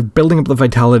even sort of building up the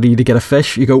vitality to get a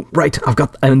fish, you go, right, I've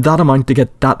got that amount to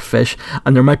get that fish,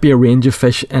 and there might be a range of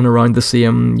fish in around the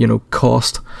same,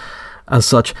 cost as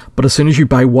such. But as soon as you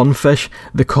buy one fish,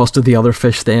 the cost of the other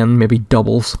fish then maybe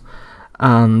doubles.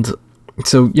 And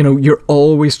so, you're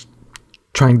always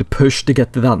trying to push to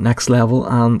get to that next level,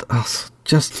 and it's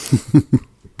just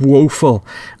woeful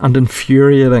and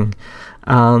infuriating.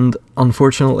 And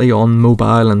unfortunately, on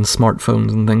mobile and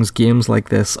smartphones and things, games like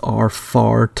this are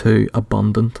far too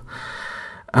abundant.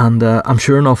 And I'm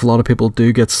sure an awful lot of people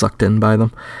do get sucked in by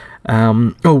them.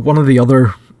 One of the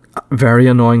other very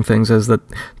annoying things is that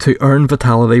to earn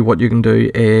vitality, what you can do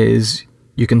is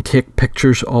you can take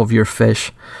pictures of your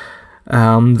fish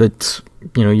that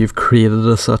you've created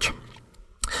as such.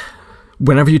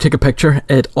 Whenever you take a picture,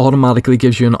 it automatically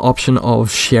gives you an option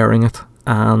of sharing it,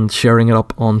 and sharing it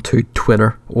up onto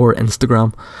Twitter or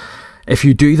Instagram. If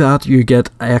you do that, you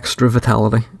get extra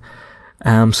vitality.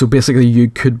 So basically, you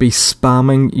could be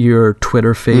spamming your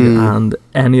Twitter feed, and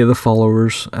any of the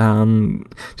followers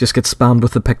just get spammed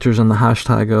with the pictures and the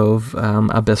hashtag of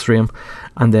Abyssrium,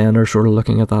 and then are sort of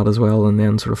looking at that as well, and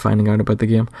then sort of finding out about the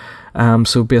game.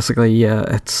 So basically, yeah,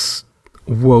 it's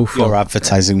woeful. You're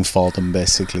advertising for them,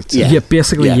 basically. Yeah,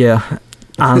 basically, yeah.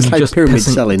 And it's like just pyramid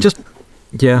selling. just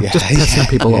pissing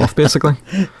people off, basically.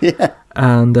 Yeah.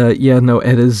 And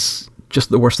it is just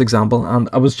the worst example. And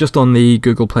I was just on the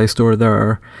Google Play Store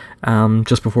there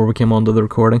just before we came onto the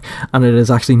recording, and it is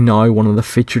actually now one of the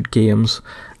featured games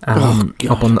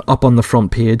up on the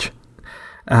front page,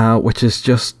 which is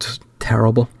just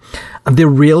terrible. And the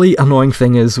really annoying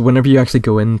thing is, whenever you actually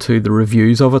go into the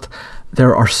reviews of it,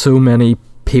 there are so many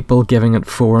people giving it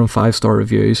 4 and 5 star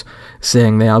reviews,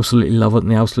 saying they absolutely love it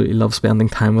and they absolutely love spending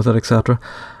time with it, etc.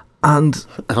 And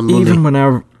even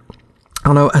whenever,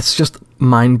 I know, it's just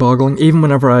mind-boggling. Even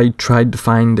whenever I tried to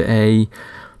find a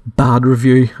bad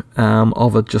review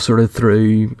of it, just sort of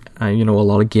through a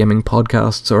lot of gaming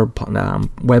podcasts or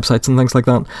websites and things like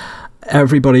that,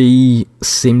 everybody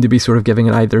seemed to be sort of giving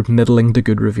it either middling to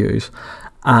good reviews,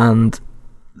 and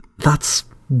that's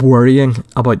worrying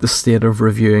about the state of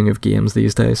reviewing of games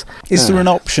these days. Is there an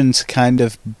option to kind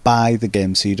of buy the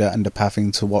game so you don't end up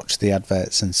having to watch the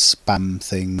adverts and spam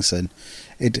things? And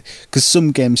because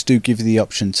some games do give you the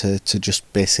option to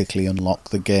just basically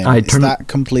unlock the game. Is that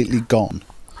completely gone?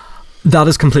 That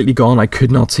is completely gone. I could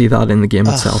not see that in the game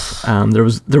itself.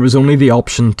 There was only the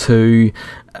option to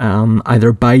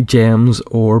either buy gems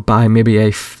or buy maybe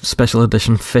a special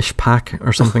edition fish pack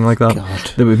or something like that.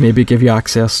 God. That would maybe give you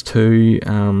access to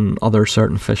other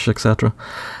certain fish, etc.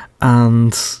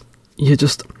 And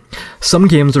some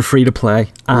games are free to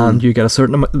play, and you get the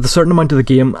certain amount of the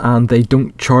game, and they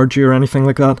don't charge you or anything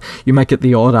like that. You might get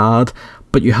the odd ad,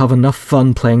 but you have enough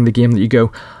fun playing the game that you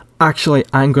go, actually,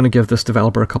 I'm going to give this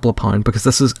developer a couple of pounds because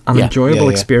this is an enjoyable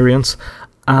experience,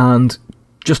 and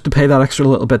just to pay that extra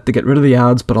little bit to get rid of the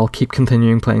ads, but I'll keep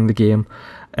continuing playing the game.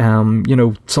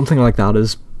 Something like that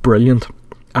is brilliant.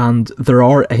 And there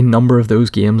are a number of those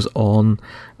games on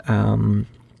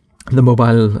the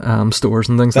mobile stores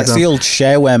and things like that. That's the old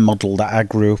shareware model that I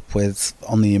grew up with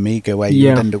on the Amiga, where you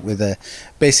would end up with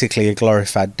basically a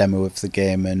glorified demo of the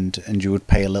game, and you would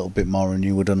pay a little bit more and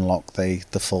you would unlock the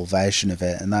full version of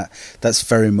it. And that's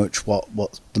very much what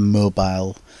the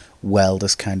mobile world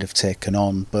has kind of taken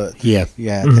on. But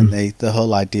Mm-hmm. then the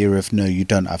whole idea of, no, you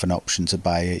don't have an option to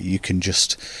buy it, you can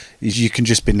just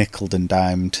be nickeled and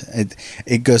dimed.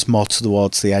 It goes more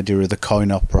towards the idea of the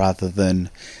coin op rather than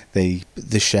the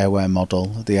shareware model.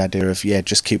 The idea of,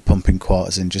 just keep pumping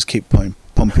quarters in, just keep pumping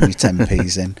your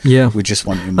 10p's in. We just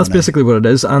want your money. That's basically what it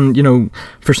is. And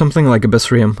for something like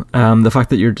Abyssrium, the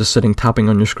fact that you're just sitting tapping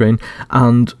on your screen,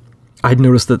 and I'd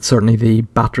noticed that certainly the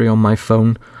battery on my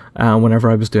phone, whenever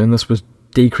I was doing this, was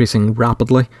decreasing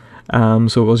rapidly. So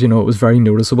it was very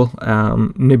noticeable.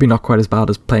 Maybe not quite as bad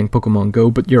as playing Pokemon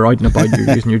Go, but you're out and about,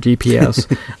 you're using your GPS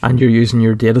and you're using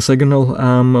your data signal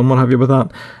and what have you with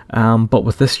that. But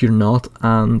with this, you're not,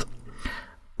 and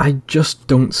I just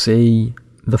don't see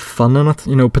the fun in it.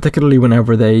 Particularly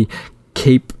whenever they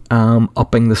keep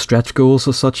upping the stretch goals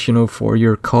as such, for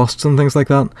your costs and things like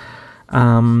that.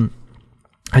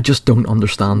 I just don't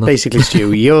understand that. Basically,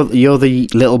 Stu, you're the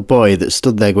little boy that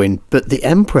stood there going, but the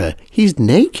Emperor, he's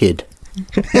naked.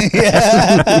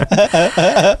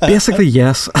 Basically,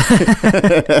 yes. I'm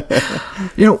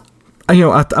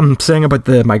saying about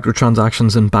the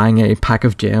microtransactions and buying a pack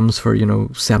of gems for,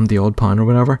 £70 odd or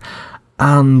whatever.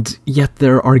 And yet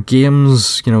there are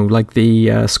games, like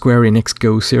the Square Enix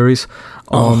Go series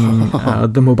on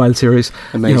the mobile series.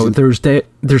 Amazing.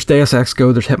 There's Deus Ex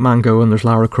Go, there's Hitman Go, and there's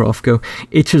Lara Croft Go.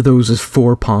 Each of those is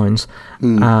 £4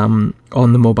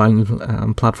 on the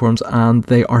mobile platforms, and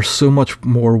they are so much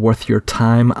more worth your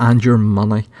time and your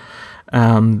money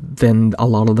than a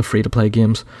lot of the free-to-play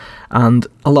games. And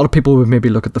a lot of people would maybe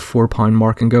look at the £4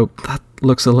 mark and go, that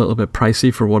looks a little bit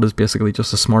pricey for what is basically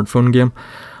just a smartphone game.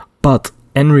 But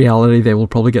in reality, they will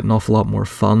probably get an awful lot more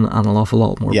fun and an awful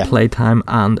lot more playtime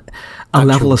and a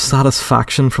level of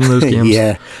satisfaction from those games.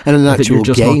 And an actual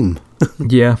game.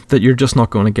 That you're just not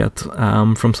going to get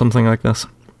from something like this.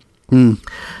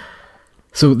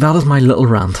 So that is my little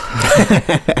rant.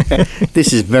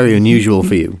 This is very unusual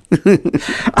for you.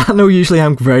 I know usually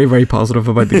I'm very, very positive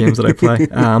about the games that I play.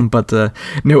 But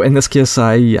no, in this case,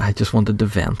 I just wanted to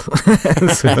vent.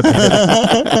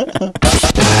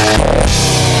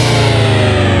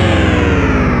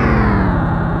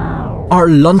 Our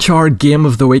lunch hour game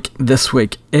of the week this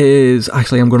week is,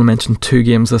 actually I'm going to mention 2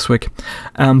 games this week.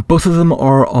 Both of them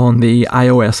are on the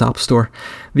iOS App Store.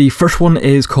 The first one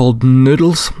is called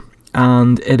Noodles,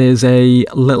 and it is a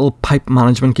little pipe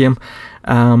management game.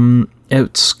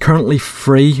 It's currently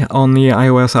free on the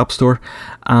iOS App Store,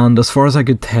 and as far as I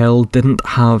could tell, didn't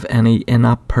have any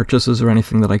in-app purchases or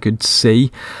anything that I could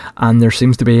see, and there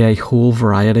seems to be a whole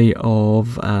variety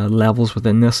of levels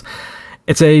within this.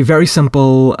 It's a very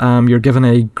simple, you're given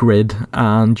a grid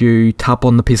and you tap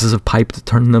on the pieces of pipe to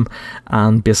turn them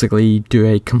and basically do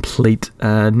a complete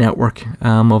network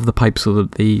of the pipe so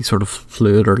that the sort of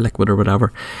fluid or liquid or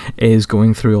whatever is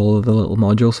going through all of the little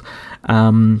modules.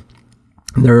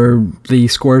 The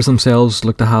squares themselves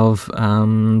look to have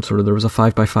there was a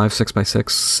 5x5, 6x6,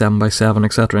 7x7,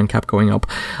 etc., and kept going up.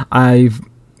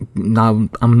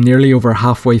 I'm nearly over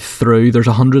halfway through. There's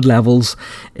 100 levels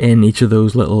in each of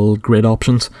those little grid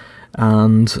options,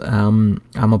 and I'm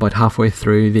about halfway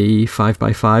through the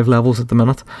 5x5 levels at the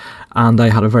minute. And I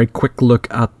had a very quick look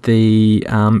at the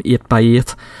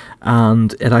 8x8,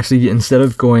 and it actually, instead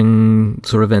of going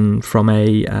sort of in from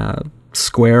a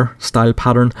square style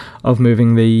pattern of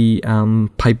moving the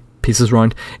pipe pieces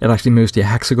around, it actually moves to a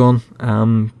hexagon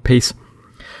piece.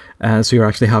 So you're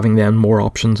actually having then more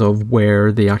options of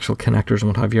where the actual connectors and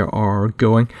what have you are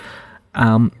going.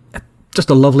 Just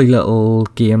a lovely little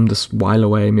game to while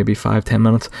away, maybe 5-10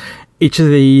 minutes. Each of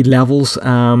the levels,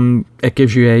 it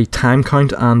gives you a time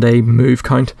count and a move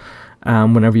count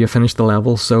whenever you finish the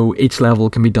level. So each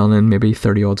level can be done in maybe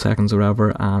 30 odd seconds or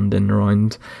whatever, and in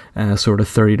around sort of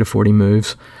 30 to 40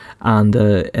 moves. And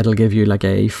it'll give you like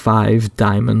a 5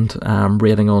 diamond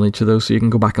rating on each of those, so you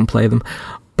can go back and play them.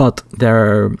 But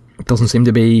there doesn't seem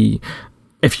to be,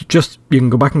 you can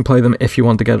go back and play them if you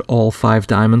want to get all 5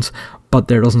 diamonds, but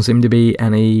there doesn't seem to be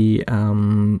any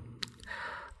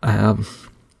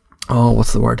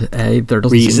what's the word? There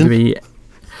doesn't Reason? seem to be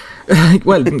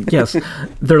well, yes,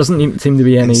 there doesn't seem to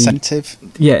be any incentive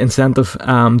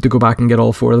to go back and get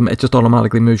all 4 of them. It just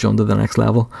automatically moves you on to the next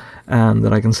level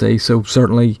that I can see. So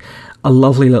certainly a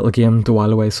lovely little game to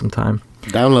while away some time.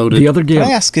 Downloaded. The other game.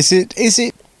 Can I ask, is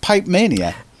it Pipe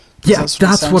Mania? Yeah,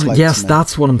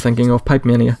 that's what I'm thinking of. Pipe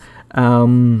Mania.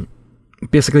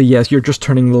 Basically, yes, you're just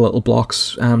turning the little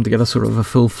blocks to get a sort of a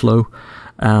full flow.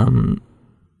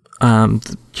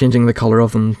 Changing the colour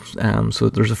of them so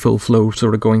that there's a full flow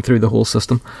sort of going through the whole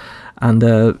system. And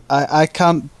I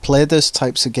can't play those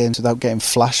types of games without getting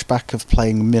flashback of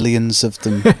playing millions of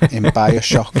them in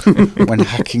Bioshock when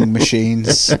hacking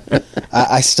machines.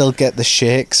 I still get the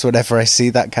shakes whenever I see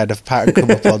that kind of pattern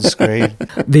come up on screen.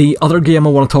 the other game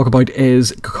I want to talk about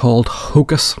is called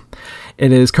Hocus.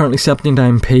 It is currently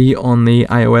 79p on the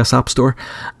iOS App Store,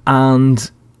 and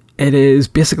it is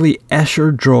basically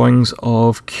Escher drawings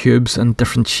of cubes in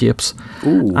different shapes.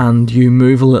 Ooh. And you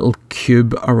move a little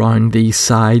cube around the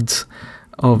sides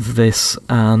of this,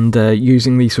 and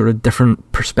using these sort of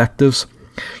different perspectives,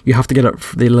 you have to get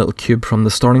the little cube from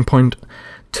the starting point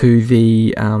to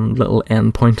the little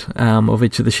end point of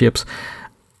each of the shapes.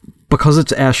 Because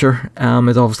it's Escher,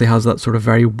 it obviously has that sort of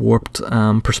very warped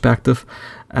perspective.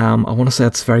 I want to say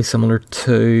it's very similar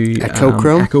to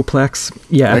Echochrome? Echoplex.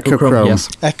 Yeah, Echochrome, yes.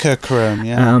 Echochrome,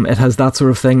 yeah. It has that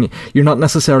sort of thing. You're not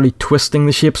necessarily twisting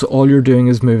the shapes, all you're doing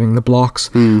is moving the blocks,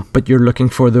 but you're looking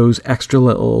for those extra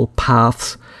little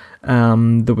paths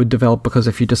that would develop, because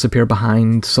if you disappear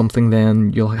behind something,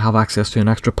 then you'll have access to an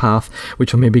extra path,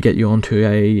 which will maybe get you onto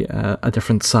a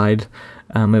different side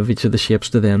of each of the shapes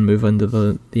to then move into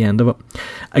the end of it.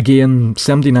 Again,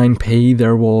 79p,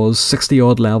 there was 60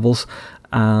 odd levels,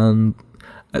 and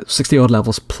 60 odd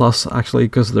levels plus, actually,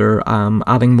 because they're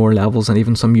adding more levels and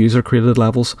even some user created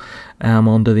levels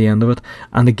onto the end of it.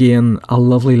 And again, a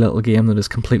lovely little game that is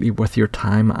completely worth your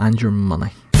time and your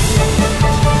money.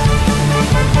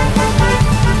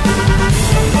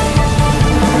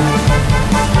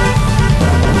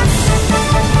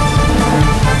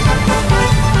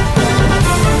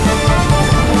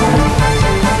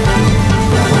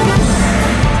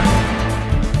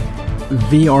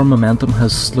 VR momentum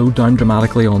has slowed down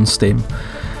dramatically on Steam.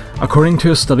 According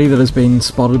to a study that has been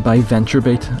spotted by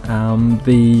VentureBeat,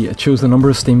 it shows the number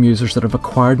of Steam users that have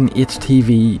acquired an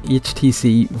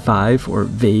HTC Vive, or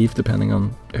Vive depending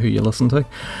on who you listen to,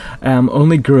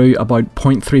 only grew about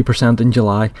 0.3% in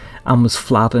July and was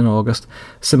flat in August.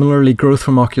 Similarly, growth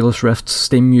from Oculus Rift's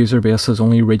Steam user base has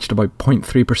only reached about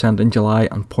 0.3% in July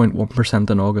and 0.1%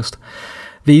 in August.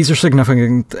 These are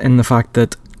significant in the fact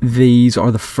that these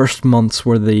are the first months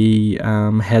where the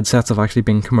headsets have actually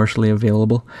been commercially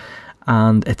available,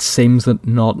 and it seems that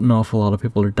not an awful lot of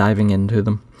people are diving into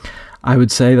them. I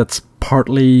would say that's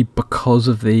partly because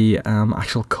of the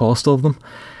actual cost of them.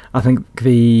 I think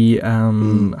the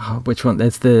which one?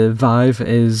 It's the Vive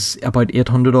is about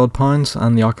 £800 odd,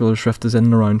 and the Oculus Rift is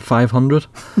in around 500.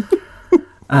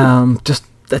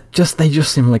 They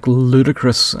just seem like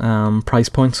ludicrous price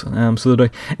points. So they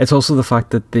do. It's also the fact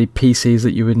that the PCs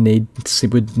that you would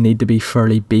need to be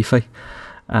fairly beefy.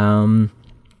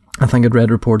 I think I'd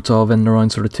read reports of in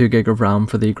around sort of 2 gig of RAM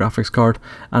for the graphics card,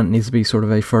 and it needs to be sort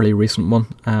of a fairly recent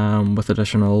one with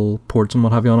additional ports and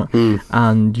what have you on it.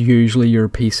 And usually your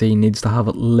PC needs to have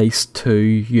at least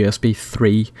 2 USB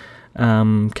 3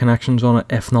 connections on it,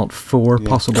 if not 4,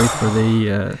 possibly for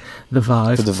the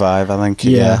Vive. For the Vive, I think.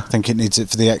 Yeah, I think it needs it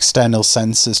for the external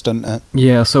sensors, doesn't it?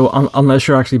 Yeah. So unless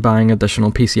you're actually buying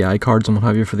additional PCI cards and what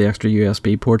have you for the extra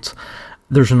USB ports,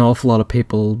 there's an awful lot of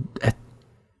people.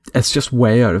 It's just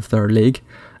way out of their league.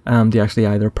 They actually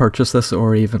either purchase this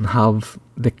or even have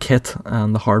the kit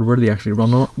and the hardware they actually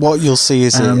run on it. What you'll see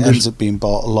is it ends up being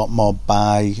bought a lot more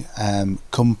by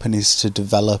companies to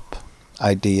develop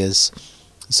ideas.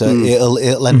 So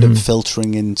it'll end up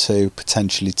filtering into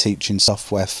potentially teaching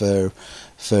software for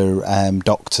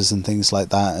doctors and things like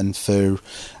that, and for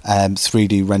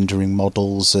 3D rendering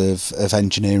models of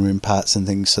engineering parts and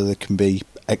things, so they can be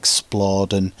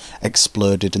explored and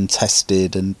exploded and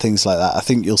tested and things like that. I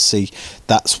think you'll see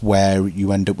that's where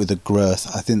you end up with a growth.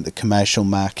 I think the commercial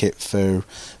market for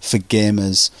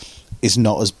gamers is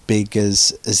not as big as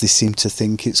they seem to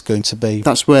think it's going to be.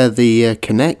 That's where the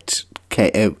Kinect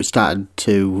started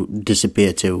to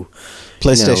disappear to.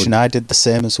 PlayStation Eye did the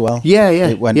same as well. Yeah.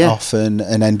 It went off and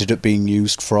ended up being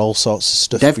used for all sorts of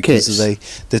stuff Dev because kits.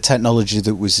 of the technology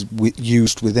that was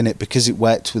used within it. Because it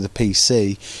worked with a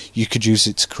PC, you could use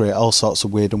it to create all sorts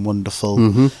of weird and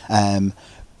wonderful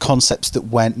concepts that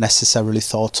weren't necessarily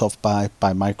thought of by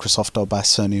Microsoft or by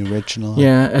Sony originally.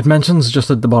 Yeah, it mentions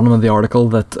just at the bottom of the article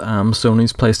that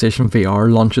Sony's PlayStation VR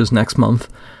launches next month.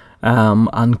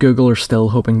 And Google are still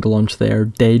hoping to launch their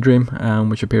Daydream,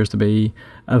 which appears to be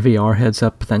a VR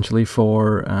headset potentially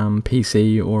for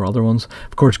PC or other ones.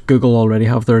 Of course, Google already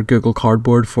have their Google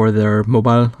Cardboard for their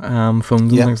mobile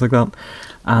phones and things like that.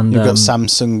 And you've got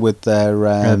Samsung with their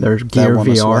Gear one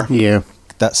VR. as well. Yeah.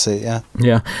 That's it, yeah.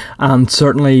 Yeah, and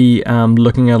certainly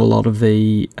looking at a lot of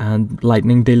the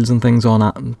Lightning deals and things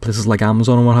on places like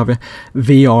Amazon and what have you,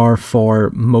 VR for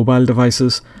mobile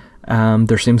devices,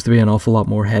 there seems to be an awful lot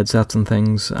more headsets and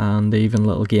things, and even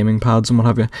little gaming pads and what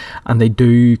have you, and they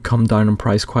do come down in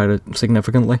price quite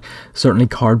significantly. Certainly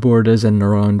Cardboard is in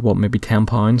around, maybe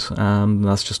 £10.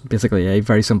 That's just basically a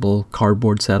very simple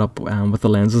cardboard setup with the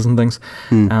lenses and things.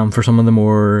 For some of the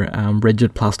more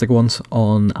rigid plastic ones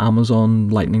on Amazon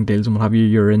Lightning deals and what have you,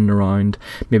 you're in around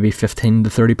maybe £15 to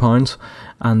 £30,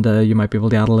 and you might be able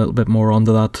to add a little bit more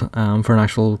onto that for an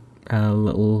actual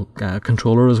little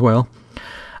controller as well.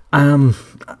 I'm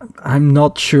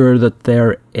not sure that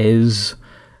there is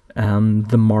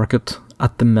the market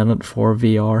at the minute for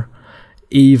VR,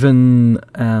 even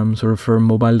sort of for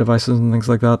mobile devices and things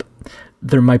like that.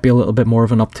 There might be a little bit more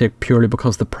of an uptake purely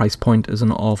because the price point is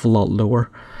an awful lot lower.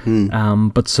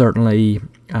 But certainly,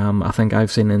 I think I've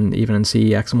seen even in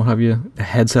CEX and what have you,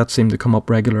 headsets seem to come up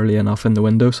regularly enough in the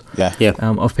windows.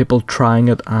 Of people trying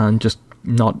it and just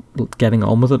not getting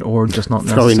on with it, or just not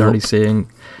necessarily seeing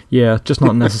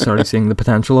the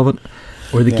potential of it,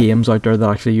 or the games out there that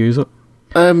actually use it.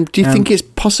 Do you think it's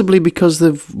possibly because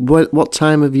of what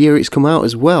time of year it's come out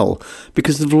as well?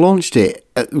 Because they've launched it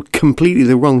at completely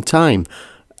the wrong time.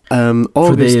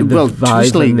 August,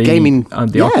 traditionally gaming,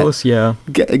 the Oculus,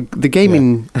 the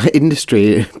gaming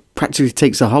industry practically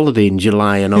takes a holiday in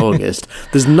July and August.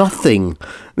 There's nothing,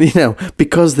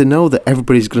 because they know that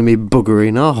everybody's going to be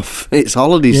buggering off. It's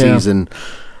holiday season.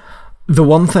 The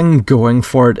one thing going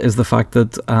for it is the fact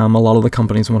that a lot of the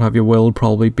companies and what have you will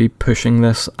probably be pushing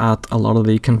this at a lot of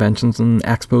the conventions and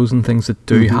expos and things that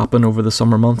do happen over the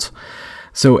summer months.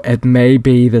 So it may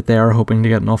be that they are hoping to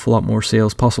get an awful lot more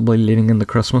sales, possibly leading into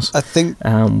Christmas. I think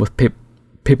with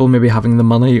people maybe having the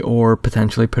money, or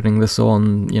potentially putting this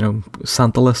on,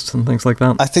 Santa lists and things like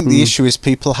that. I think the issue is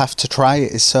people have to try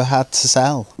it. It's so hard to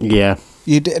sell. Yeah.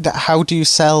 How do you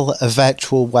sell a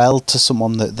virtual world to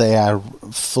someone that they are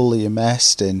fully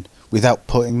immersed in without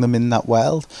putting them in that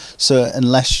world? So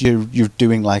unless you're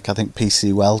doing, like, I think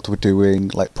PC World were doing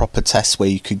like proper tests where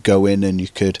you could go in and you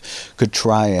could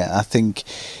try it. I think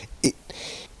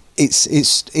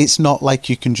it's not like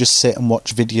you can just sit and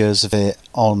watch videos of it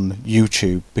on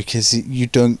YouTube, because you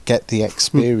don't get the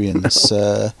experience.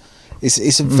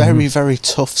 It's a very, very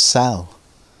tough sell.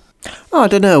 Oh, I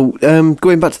don't know.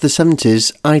 Going back to the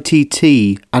 70s,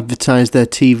 ITT advertised their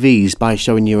TVs by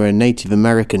showing you a Native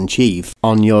American chief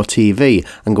on your TV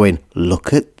and going,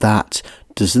 "Look at that.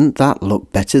 Doesn't that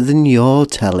look better than your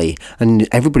telly?" And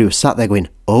everybody was sat there going,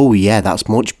 "Oh yeah, that's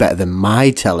much better than my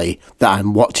telly that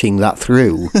I'm watching that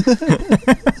through."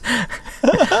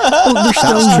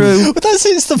 That's true. But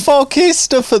it's the 4K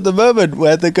stuff at the moment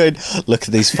where they're going, "Look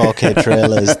at these 4K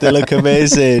trailers, they look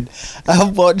amazing."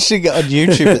 I'm watching it on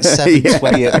YouTube at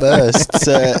 720 at burst.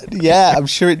 I'm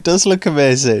sure it does look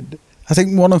amazing. I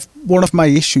think one of my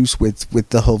issues with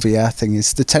the whole VR thing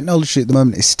is the technology at the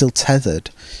moment is still tethered.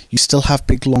 You still have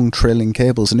big, long, trailing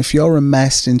cables, and if you're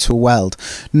immersed into a world,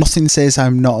 nothing says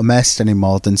I'm not immersed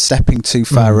anymore than stepping too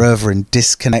far over and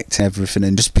disconnecting everything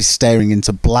and just be staring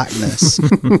into blackness.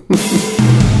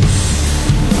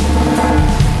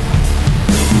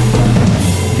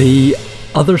 The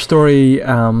other story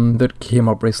that came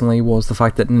up recently was the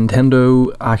fact that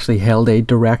Nintendo actually held a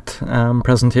direct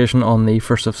presentation on the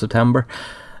 1st of September.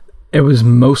 It was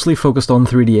mostly focused on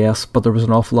 3DS, but there was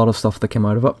an awful lot of stuff that came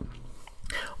out of it.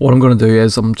 What I'm going to do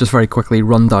is just very quickly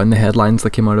run down the headlines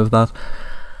that came out of that.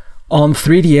 On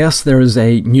 3DS, there is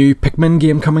a new Pikmin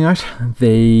game coming out.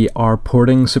 They are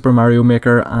porting Super Mario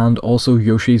Maker and also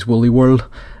Yoshi's Woolly World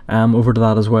over to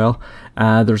that as well.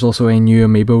 There's also a new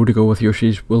amiibo to go with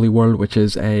Yoshi's Woolly World, which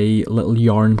is a little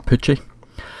yarn Poochie.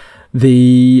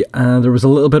 There was a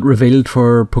little bit revealed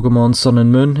for Pokemon Sun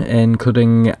and Moon,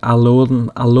 including Alolan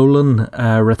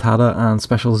Rattata and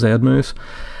Special Z moves.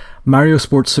 Mario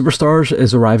Sports Superstars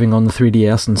is arriving on the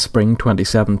 3DS in spring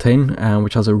 2017,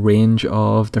 which has a range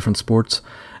of different sports,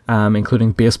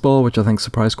 including baseball, which I think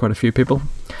surprised quite a few people.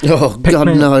 Oh, Pikmin,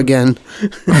 God, no, again.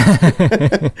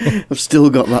 I've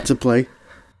still got that to play.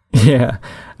 Yeah.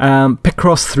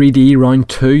 Picross 3D Round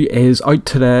 2 is out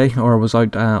today, or was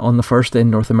out on the 1st in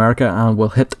North America, and will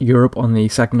hit Europe on the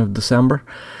 2nd of December.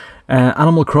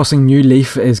 Animal Crossing New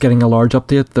Leaf is getting a large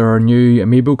update. There are new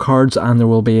amiibo cards, and there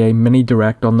will be a mini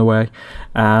direct on the way,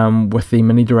 with the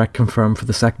mini direct confirmed for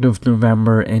the 2nd of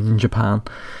November in Japan.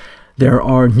 There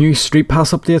are new Street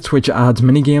Pass updates, which adds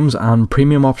minigames and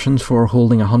premium options for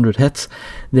holding 100 hits.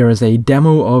 There is a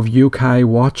demo of Yokai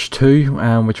Watch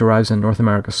 2, which arrives in North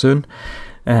America soon.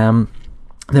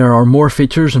 There are more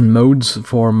features and modes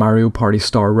for Mario Party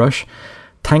Star Rush.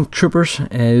 Tank Troopers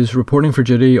is reporting for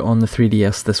duty on the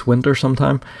 3DS this winter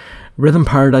sometime. Rhythm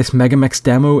Paradise Megamix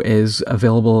demo is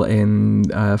available on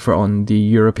the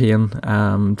European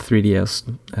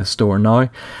 3DS store now.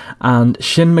 And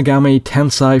Shin Megami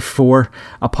Tensei 4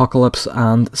 Apocalypse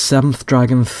and 7th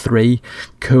Dragon 3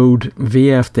 code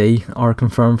VFD are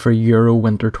confirmed for Euro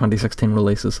Winter 2016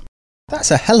 releases. That's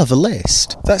a hell of a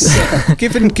list. That's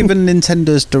given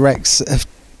Nintendo's directs have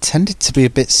tended to be a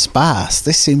bit sparse.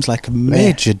 This seems like a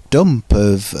major dump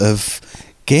of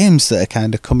games that are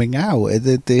kind of coming out.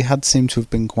 They had seemed to have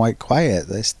been quite quiet.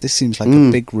 This seems like a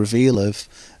big reveal of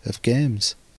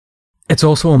games. It's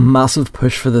also a massive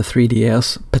push for the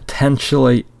 3DS,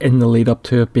 potentially in the lead up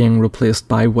to it being replaced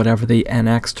by whatever the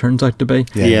NX turns out to be.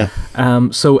 Yeah.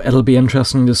 So it'll be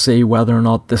interesting to see whether or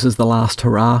not this is the last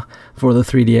hurrah for the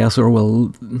 3DS, or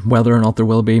whether or not there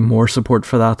will be more support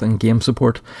for that and game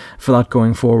support for that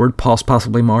going forward,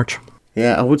 possibly March.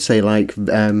 Yeah, I would say like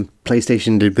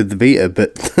PlayStation did with the Vita,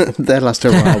 but their last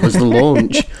hurrah was the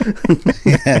launch.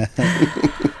 Yeah.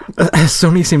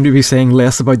 Sony seem to be saying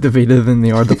less about the Vita than they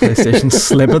are the PlayStation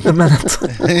Slim at the minute,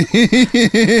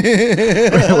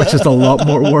 which is a lot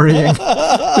more worrying.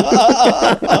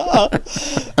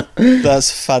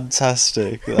 That's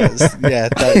fantastic.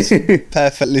 That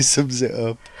perfectly sums it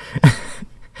up.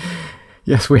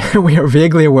 Yes, we are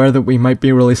vaguely aware that we might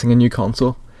be releasing a new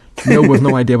console. No, we've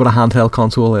no idea what a handheld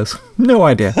console is. No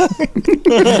idea.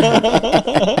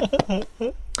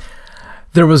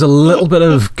 There was a little bit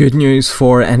of good news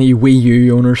for any Wii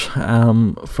U owners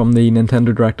from the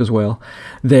Nintendo Direct as well.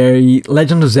 The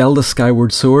Legend of Zelda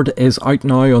Skyward Sword is out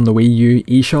now on the Wii U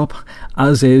eShop,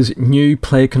 as is new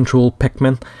Play Control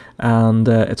Pikmin, and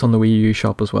it's on the Wii U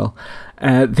shop as well.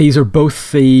 These are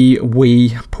both the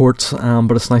Wii ports,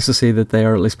 but it's nice to see that they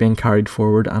are at least being carried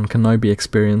forward and can now be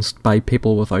experienced by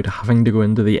people without having to go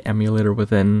into the emulator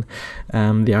within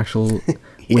the actual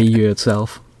Wii U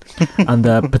itself. And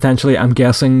potentially, I'm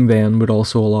guessing then would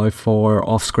also allow for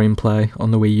off-screen play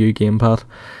on the Wii U gamepad.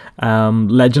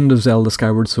 Legend of Zelda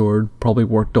Skyward Sword probably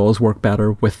does work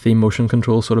better with the motion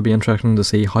control, so it'll be interesting to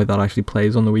see how that actually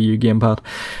plays on the Wii U gamepad.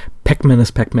 Pikmin is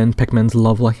Pikmin. Pikmin's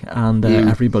lovely, and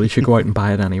everybody should go out and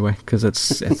buy it anyway, because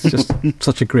it's just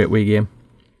such a great Wii game.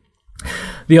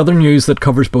 The other news that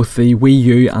covers both the Wii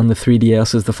U and the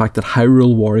 3DS is the fact that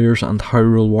Hyrule Warriors and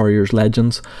Hyrule Warriors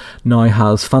Legends now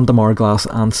has Phantom Hourglass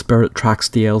and Spirit Tracks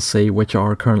DLC, which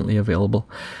are currently available.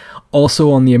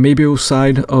 Also on the Amiibo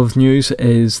side of news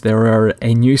is there are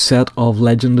a new set of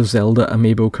Legend of Zelda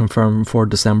Amiibo confirmed for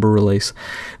December release.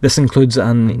 This includes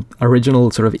an original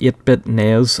sort of 8-bit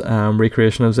NES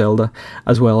recreation of Zelda,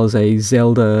 as well as a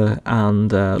Zelda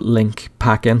and Link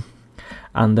pack-in.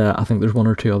 And I think there's one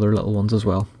or two other little ones as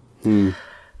well.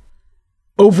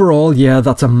 Overall, yeah,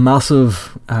 that's a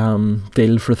massive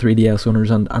deal for 3DS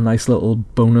owners, and a nice little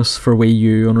bonus for Wii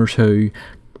U owners who,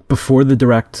 before the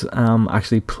Direct,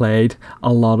 actually played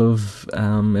a lot of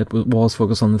it was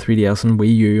focused on the 3DS, and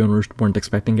Wii U owners weren't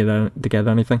expecting to get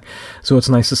anything. So it's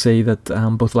nice to see that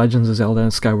both Legends of Zelda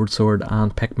and Skyward Sword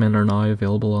and Pikmin are now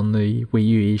available on the Wii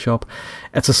U eShop.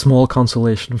 It's a small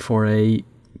consolation for a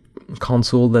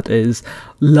console that is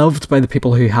loved by the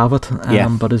people who have it,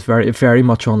 but is very, very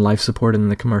much on life support in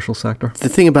the commercial sector. The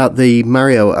thing about the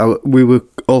Mario, we were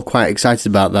all quite excited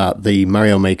about that. The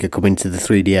Mario Maker coming to the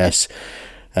 3DS,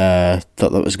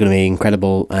 thought that was going to be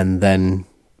incredible, and then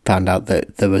found out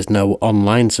that there was no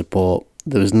online support.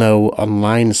 There was no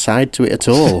online side to it at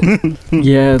all.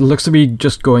 Yeah, it looks to be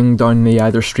just going down the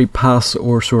either Street Pass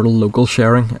or sort of local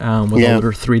sharing with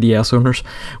other 3DS owners,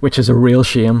 which is a real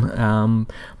shame,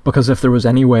 because if there was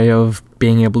any way of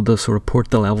being able to sort of port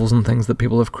the levels and things that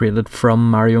people have created from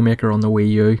Mario Maker on the Wii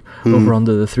U over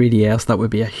onto the 3DS, that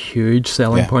would be a huge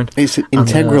selling point. It's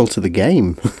integral to the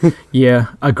game. Yeah,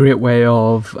 a great way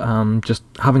of just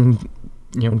having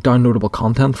downloadable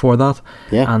content for that.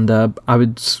 Yeah. And I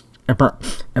would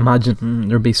imagine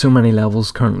there'd be so many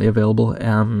levels currently available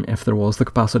if there was the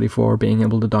capacity for being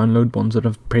able to download ones that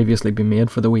have previously been made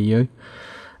for the Wii U.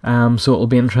 So it'll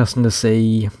be interesting to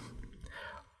see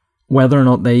whether or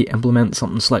not they implement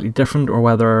something slightly different, or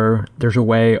whether there's a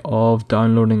way of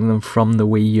downloading them from the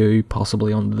Wii U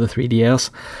possibly onto the 3DS.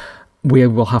 We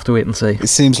will have to wait and see. It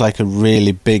seems like a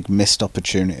really big missed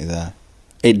opportunity there.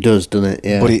 It does, doesn't it?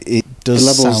 Yeah. But it does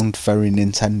The levels- sound very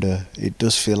Nintendo. It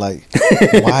does feel like,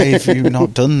 why have you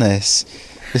not done this?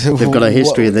 They've got a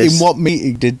history of this. In what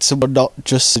meeting did someone not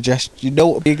just suggest, you know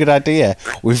what would be a good idea?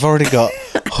 We've already got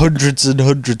hundreds and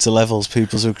hundreds of levels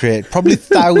people have created, probably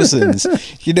thousands.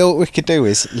 You know what we could do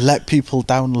is let people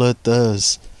download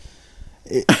those.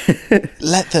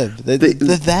 Let them. They're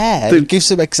there. It gives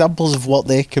them examples of what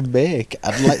they can make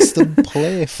and lets them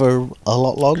play for a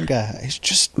lot longer. It's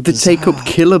just They bizarre. take up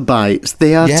kilobytes.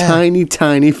 They are Yeah. tiny,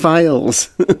 tiny files.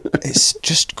 It's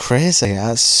just crazy.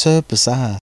 It's so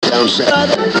bizarre.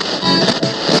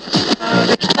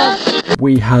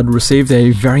 We had received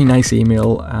a very nice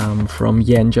email from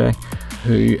Yenjay,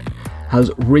 who has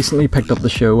recently picked up the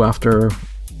show after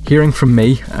hearing from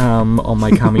me on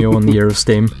my cameo on the Year of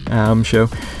Steam show.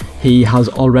 He has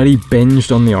already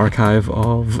binged on the archive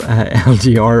of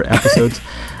LGR episodes.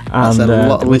 That's And, a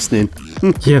lot of listening.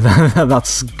 yeah,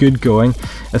 that's good going.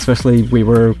 Especially, we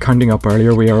were counting up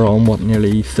earlier. We are on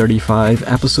nearly 35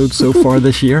 episodes so far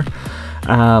this year.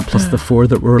 Plus the 4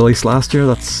 that were released last year.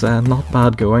 That's not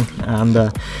bad going.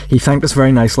 And he thanked us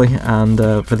very nicely and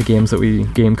for the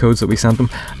game codes that we sent them.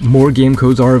 More game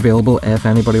codes are available if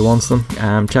anybody wants them.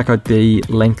 Check out the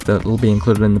link that will be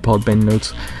included in the Podbean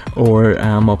notes or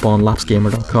up on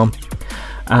lapsgamer.com.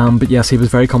 But yes, he was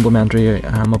very complimentary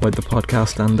about the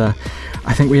podcast, and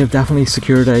I think we have definitely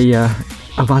secured a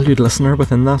valued listener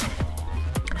within that.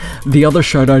 The other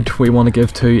shout out we want to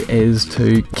give to is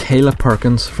to Kayla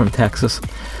Perkins from Texas.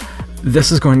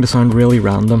 This is going to sound really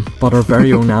random, but our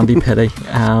very own Andy Pitty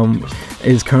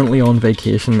is currently on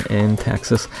vacation in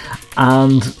Texas,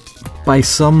 and by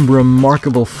some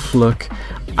remarkable fluke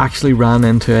actually ran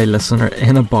into a listener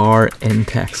in a bar in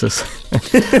Texas.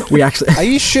 We actually Are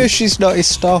you sure she's not his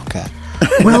stalker?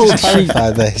 well Just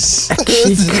clarify this.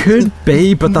 she could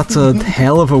be, but that's a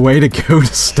hell of a way to go to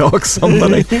stalk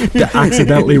somebody, to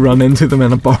accidentally run into them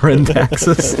in a bar in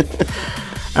Texas.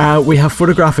 We have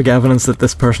photographic evidence that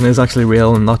this person is actually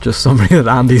real and not just somebody that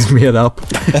Andy's made up.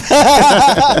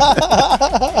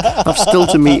 I've still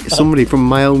to meet somebody from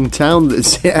my hometown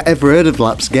that's ever heard of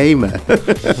Laps Gamer.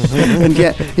 And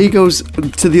yet he goes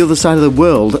to the other side of the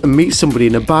world and meets somebody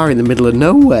in a bar in the middle of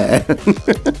nowhere.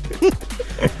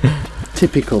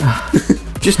 Typical.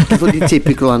 Just bloody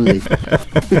typical Andy.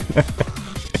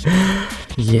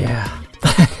 Yeah.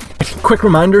 Quick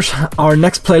reminders, our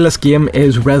next playlist game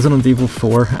is Resident Evil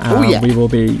 4. We will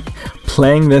be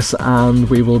playing this and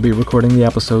we will be recording the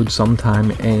episode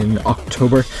sometime in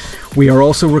October. We are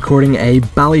also recording a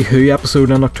Ballyhoo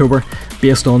episode in October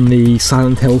based on the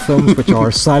Silent Hill films, which are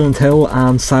Silent Hill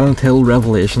and Silent Hill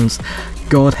Revelations.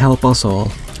 God help us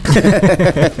all.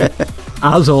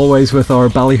 As always with our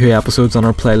Ballyhoo episodes and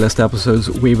our playlist episodes,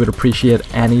 we would appreciate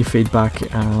any feedback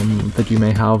that you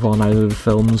may have on either the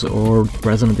films or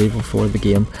Resident Evil 4 the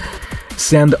game.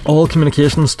 Send all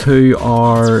communications to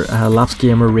our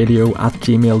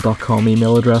lapsgamerradio@gmail.com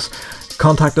email address.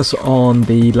 Contact us on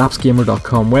the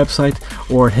lapsgamer.com website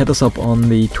or hit us up on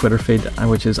the Twitter feed,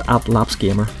 which is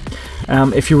 @lapsgamer.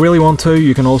 If you really want to,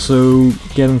 you can also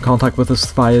get in contact with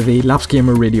us via the Laps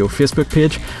Gamer Radio Facebook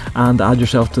page and add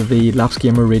yourself to the Laps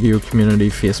Gamer Radio community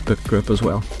Facebook group as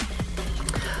well.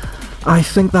 I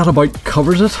think that about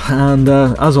covers it, and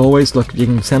as always, look, you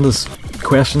can send us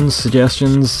questions,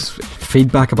 suggestions,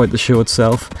 feedback about the show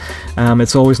itself.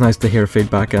 It's always nice to hear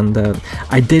feedback, and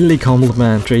ideally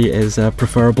complimentary is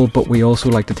preferable, but we also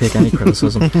like to take any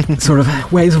criticism. Sort of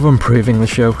ways of improving the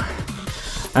show.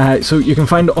 So you can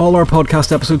find all our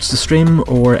podcast episodes to stream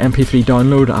or MP3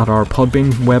 download at our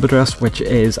Podbean web address, which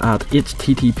is at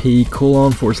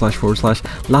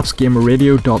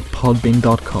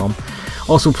http://lapsgamerradio.podbean.com.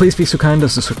 Also, please be so kind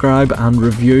as to subscribe and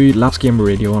review Laps Gamer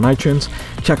Radio on iTunes.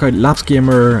 Check out Laps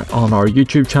Gamer on our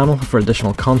YouTube channel for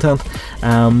additional content.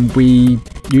 We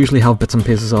usually have bits and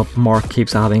pieces up. Mark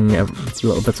keeps adding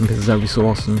little bits and pieces every so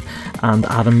often, and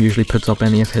Adam usually puts up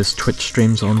any of his Twitch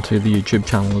streams onto the YouTube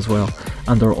channel as well,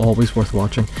 and they're always worth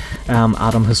watching.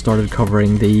 Adam has started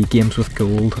covering the Games with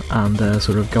Gold and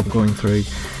sort of going through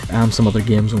some other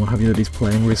games and what have you that he's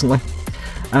playing recently.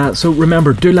 So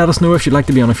remember, do let us know if you'd like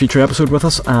to be on a future episode with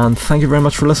us, and thank you very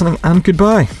much for listening, and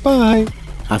goodbye. Bye.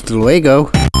 Hasta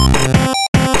luego.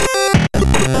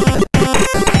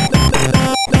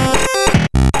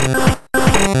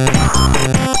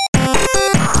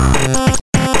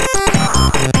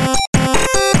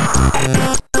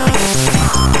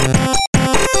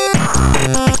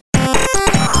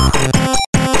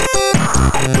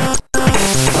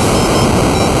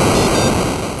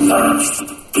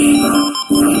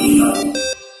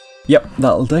 Yep,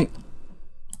 that'll do.